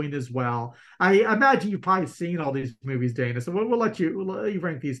yes. Halloween as well. I imagine you've probably seen all these movies, Dana. So we'll let you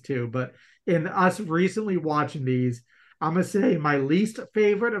rank these two. But in us recently watching these, I'm gonna say my least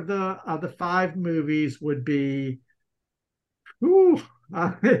favorite of the five movies would be. Ooh,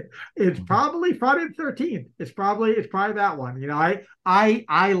 uh, it's probably Friday the 13th. It's probably that one.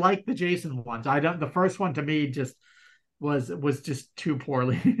 I like the Jason ones. I don't. The first one to me just was just too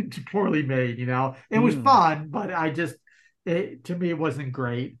poorly too poorly made. It was Mm. fun, but it to me it wasn't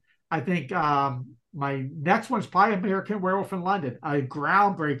great. I think my next one's probably American Werewolf in London, a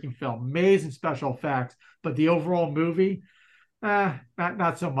groundbreaking film, amazing special effects, but the overall movie,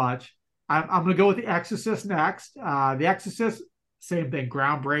 not so much. I'm gonna go with The Exorcist next. The Exorcist, same thing,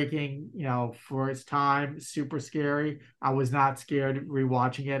 groundbreaking. For its time, super scary. I was not scared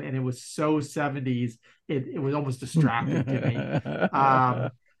rewatching it, and it was so 70s. It was almost distracting to me. Um,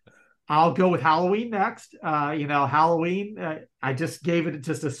 I'll go with Halloween next. Halloween. I just gave it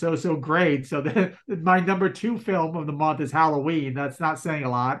just a so-so grade. So my number two film of the month is Halloween. That's not saying a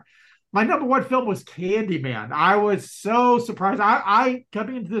lot. My number one film was Candyman. I was so surprised. I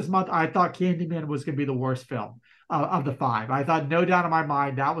coming into this month, I thought Candyman was going to be the worst film of the five. I thought, no doubt in my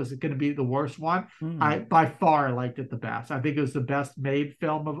mind, that was going to be the worst one. I Mm. by far liked it the best. I think it was the best made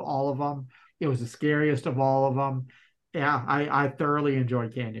film of all of them. It was the scariest of all of them. Yeah, I thoroughly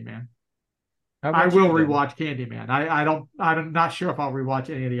enjoyed Candyman. How I about will you, then? rewatch Candyman. I'm not sure if I'll rewatch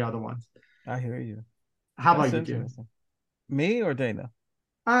any of the other ones. I hear you. How That's about you two? interesting. Me or Dana?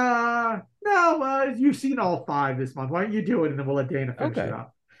 No, you've seen all five this month. Why don't you do it and then we'll let Dana finish it Okay.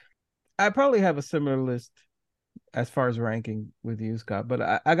 up. I probably have a similar list as far as ranking with you, Scott. But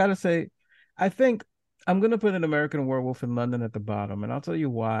I gotta say, I think I'm gonna put an American Werewolf in London at the bottom, and I'll tell you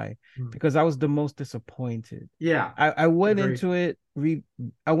why. Hmm. Because I was the most disappointed. Yeah, I went agreed. into it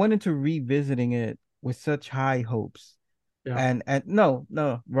I went into revisiting it with such high hopes Yeah, and no,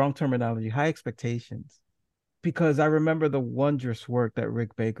 no, wrong terminology, high expectations. Because I remember the wondrous work that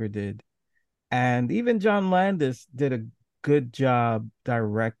Rick Baker did. And even John Landis did a good job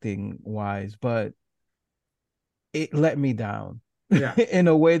directing wise, but it let me down yeah, in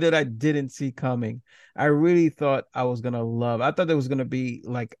a way that I didn't see coming. I really thought I was gonna love. I thought it was gonna be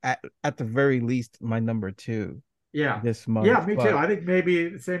like at the very least my number two yeah, this yeah. month. Me too. But I think maybe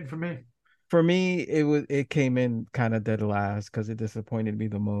the same for me. for me, it came in kind of dead last because it disappointed me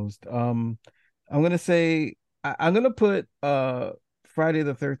the most. I'm gonna say I'm gonna put Friday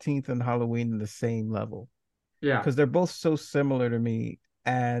the 13th and Halloween in the same level Yeah, because they're both so similar to me.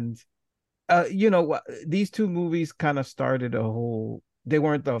 And these two movies kind of started a whole, they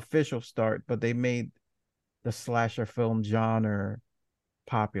weren't the official start, but they made the slasher film genre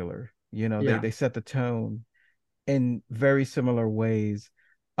popular. They yeah, they set the tone in very similar ways.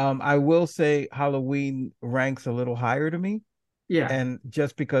 I will say Halloween ranks a little higher to me, yeah. and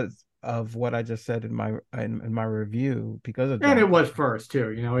just because of what I just said in my review, because of And John it was Carpenter. first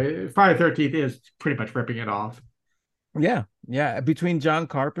too. Friday the 13th is pretty much ripping it off. Yeah, yeah. Between John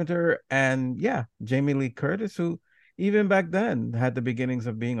Carpenter and yeah, Jamie Lee Curtis, who even back then had the beginnings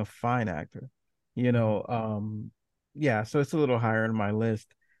of being a fine actor. You Mhm. know, yeah, so it's a little higher in my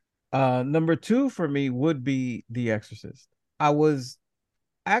list. Number two for me would be The Exorcist. I was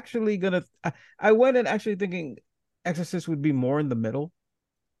actually I went in actually thinking Exorcist would be more in the middle,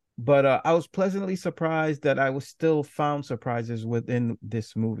 but I was pleasantly surprised that I was still found surprises within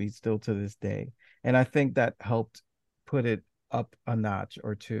this movie still to this day. And I think that helped put it up a notch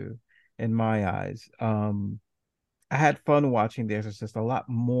or two in my eyes. I had fun watching The Exorcist a lot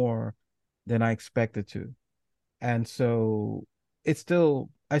more than I expected to. And so I still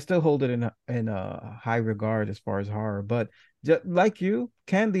hold it in a high regard as far as horror. But just like you,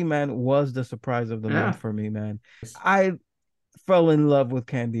 Candyman was the surprise of the month Yeah. for me, man. I fell in love with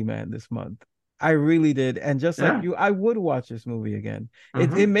Candyman this month. I really did. And just like Yeah. you, I would watch this movie again.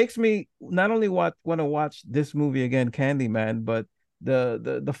 Uh-huh. It makes me not only want to watch this movie again, Candyman, but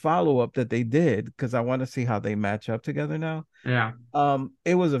the follow-up that they did, because I want to see how they match up together now. Yeah.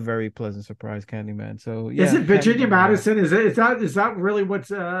 It was a very pleasant surprise, Candyman. So Is yeah, it Virginia Candyman. Madison? Is that really what's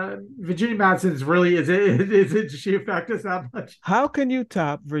Virginia Madison is really is it does she affect us that much? How can you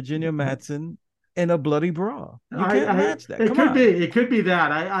top Virginia Madsen in a bloody bra? You can't I match that. it Come could on. be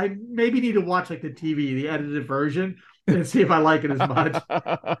I maybe need to watch like the TV, the edited version, and see if I like it as much.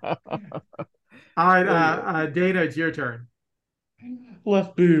 All right, Dana, it's your turn.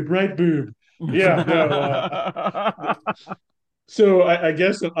 Left boob, right boob. Yeah, no. So I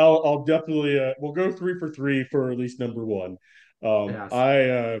guess I'll definitely we'll go 3 for 3 for at least number one. Yes.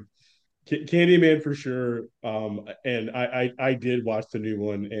 I Candyman for sure. And I did watch the new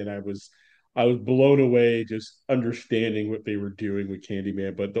one, and I was blown away just understanding what they were doing with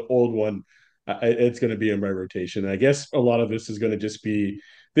Candyman. But the old one, it's going to be in my rotation. I guess a lot of this is going to just be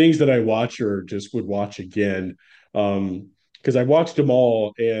things that I watch or just would watch again. Because I watched them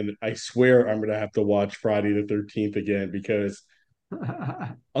all, and I swear I'm going to have to watch Friday the 13th again because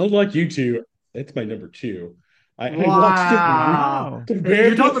unlike you two, it's my number two. I watched it Wow. And you're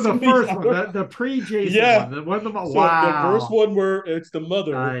compared to talking some about of the these first one, other. the pre-Jason Yeah. one, the one the So the first wow. one where it's the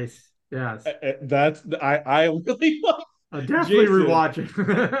mother, Nice. Yes. that's I really love I'll definitely Jason.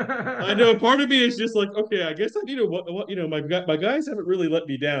 rewatch I know it. part of me is just like, okay, I guess I need to what my guys haven't really let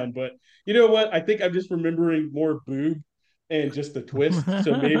me down, but you know what? I think I'm just remembering more boob and just the twist.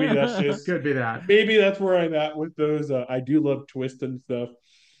 So Could be that. maybe that's where I'm at with those. I do love twist and stuff.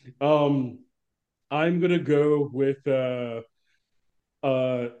 Um, I'm gonna go with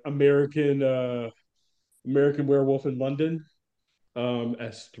American Werewolf in London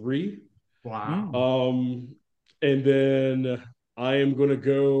as three. Wow. Mm. And then I am gonna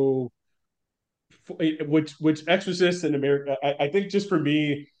go which Exorcist in America. I think just for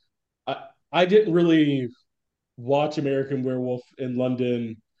me, I didn't really watch American Werewolf in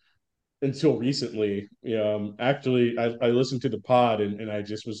London until recently. Actually, I listened to the pod and I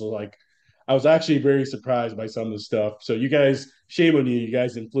just was like, I was actually very surprised by some of the stuff. So you guys, shame on you, you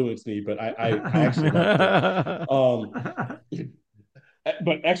guys influenced me, but I actually liked it. Um,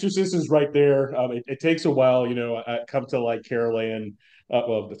 but Exorcist is right there. It takes a while, I come to like Carol Ann.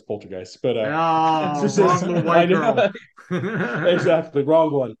 Well, that's Poltergeist, but Oh, Exorcist. wrong little I white girl. know exactly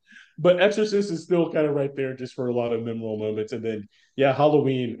wrong one, but Exorcist is still kind of right there just for a lot of memorable moments. And then yeah,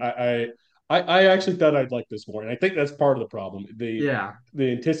 Halloween. I actually thought I'd like this more, and I think that's part of the problem. Yeah.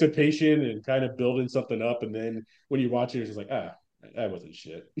 The anticipation and kind of building something up, and then when you watch it, it's just like that wasn't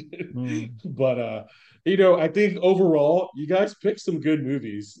shit. Mm. But I think overall, you guys picked some good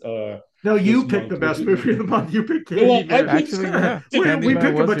movies. No, This you picked month, the which best is movie of the month. You picked well, I Candyman. picked Actually, yeah, We Candyman picked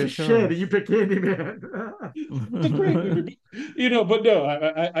a was bunch your of shit, and choice. you picked Candyman. it's a great movie, but no,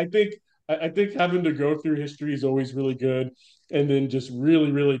 I think having to go through history is always really good, and then just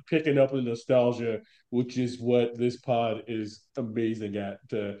really, really picking up the nostalgia, which is what this pod is amazing at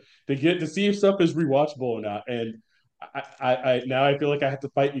to get to see if stuff is rewatchable or not. And I now I feel like I have to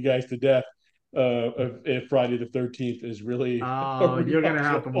fight you guys to death. If Friday the 13th is really a Oh, you're gonna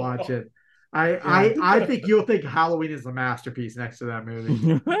have to rewatchable. watch it. Yeah. I think you'll think Halloween is a masterpiece next to that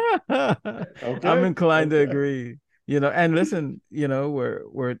movie. I'm Okay, inclined to okay. agree. And listen,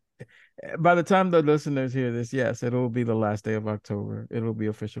 we're by the time the listeners hear this, yes, it'll be the last day of October. It'll be Oh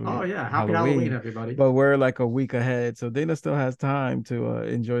officially yeah, happy Halloween, Halloween, everybody. but we're like a week ahead, so Dana still has time to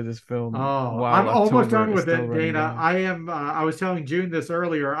enjoy this film Oh, while I'm almost October done is with still it, running Dana. down. I am. I was telling June this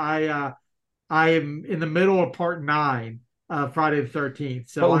earlier. I am in the middle of part 9 of Friday the 13th.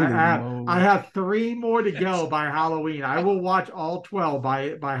 So Holy I moly. have 3 more to go by Halloween. I will watch all 12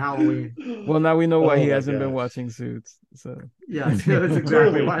 by Halloween. Well, now we know why he Oh my hasn't been gosh. watching Suits. So Yes, that's exactly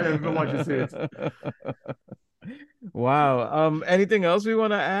Clearly. why I haven't been watching Suits. Wow. Anything else we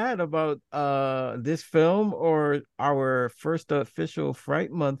want to add about this film or our first official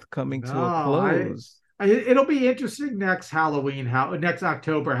Fright Month coming No, to a close? it'll be interesting next Halloween, how next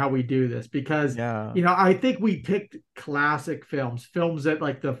October, how we do this, because Yeah. I think we picked classic films that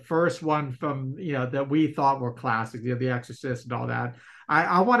like the first one from that we thought were classic, The Exorcist and all that.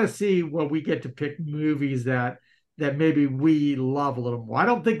 I want to see where we get to pick movies that maybe we love a little more. I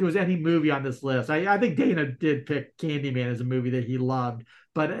don't think there was any movie on this list. I think Dana did pick Candyman as a movie that he loved,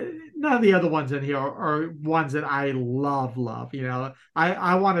 but none of the other ones in here are ones that I love.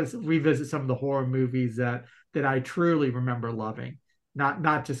 I want to revisit some of the horror movies that I truly remember loving,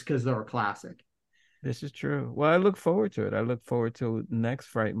 not just because they're a classic. This is true. Well, I look forward to it. I look forward to next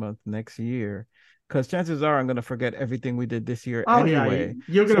Fright Month next year, because chances are I'm going to forget everything we did this year anyway.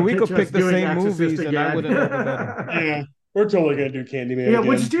 You're so going we to could pick the same Exorcist movies, again. and I wouldn't know the better. Yeah, we're totally gonna do Candyman. Yeah, again.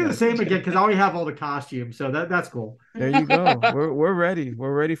 we'll just do the same again because I already have all the costumes, so that's cool. There you go. We're ready.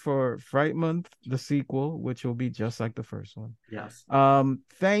 We're ready for Fright Month, the sequel, which will be just like the first one. Yes.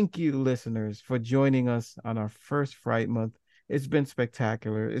 Thank you, listeners, for joining us on our first Fright Month. It's been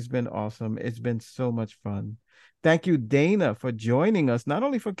spectacular. It's been awesome. It's been so much fun. Thank you, Dana, for joining us, not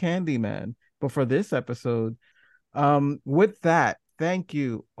only for Candyman, but for this episode. With that, thank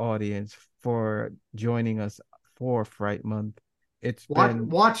you, audience, for joining us for Fright Month.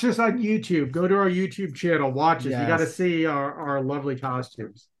 Watch this on YouTube. Go to our YouTube channel. Watch us. Yes. You got to see our lovely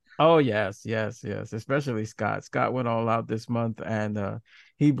costumes. Oh, yes. Especially Scott. Scott went all out this month, and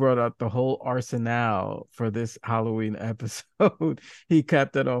he brought out the whole arsenal for this Halloween episode. He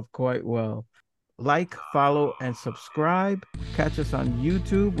capped it off quite well. Like, follow, and subscribe. Catch us on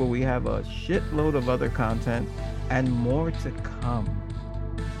YouTube, where we have a shitload of other content and more to come.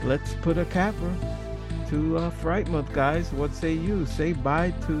 Let's put a capper to Fright Month, guys. What say you? Say bye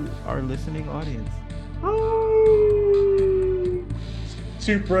to our listening audience.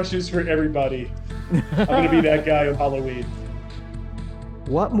 Toothbrushes for everybody. I'm gonna be that guy on Halloween.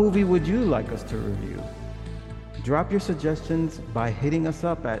 What movie would you like us to review? Drop your suggestions by hitting us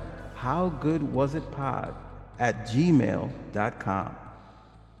up at howgoodwasitpod@gmail.com.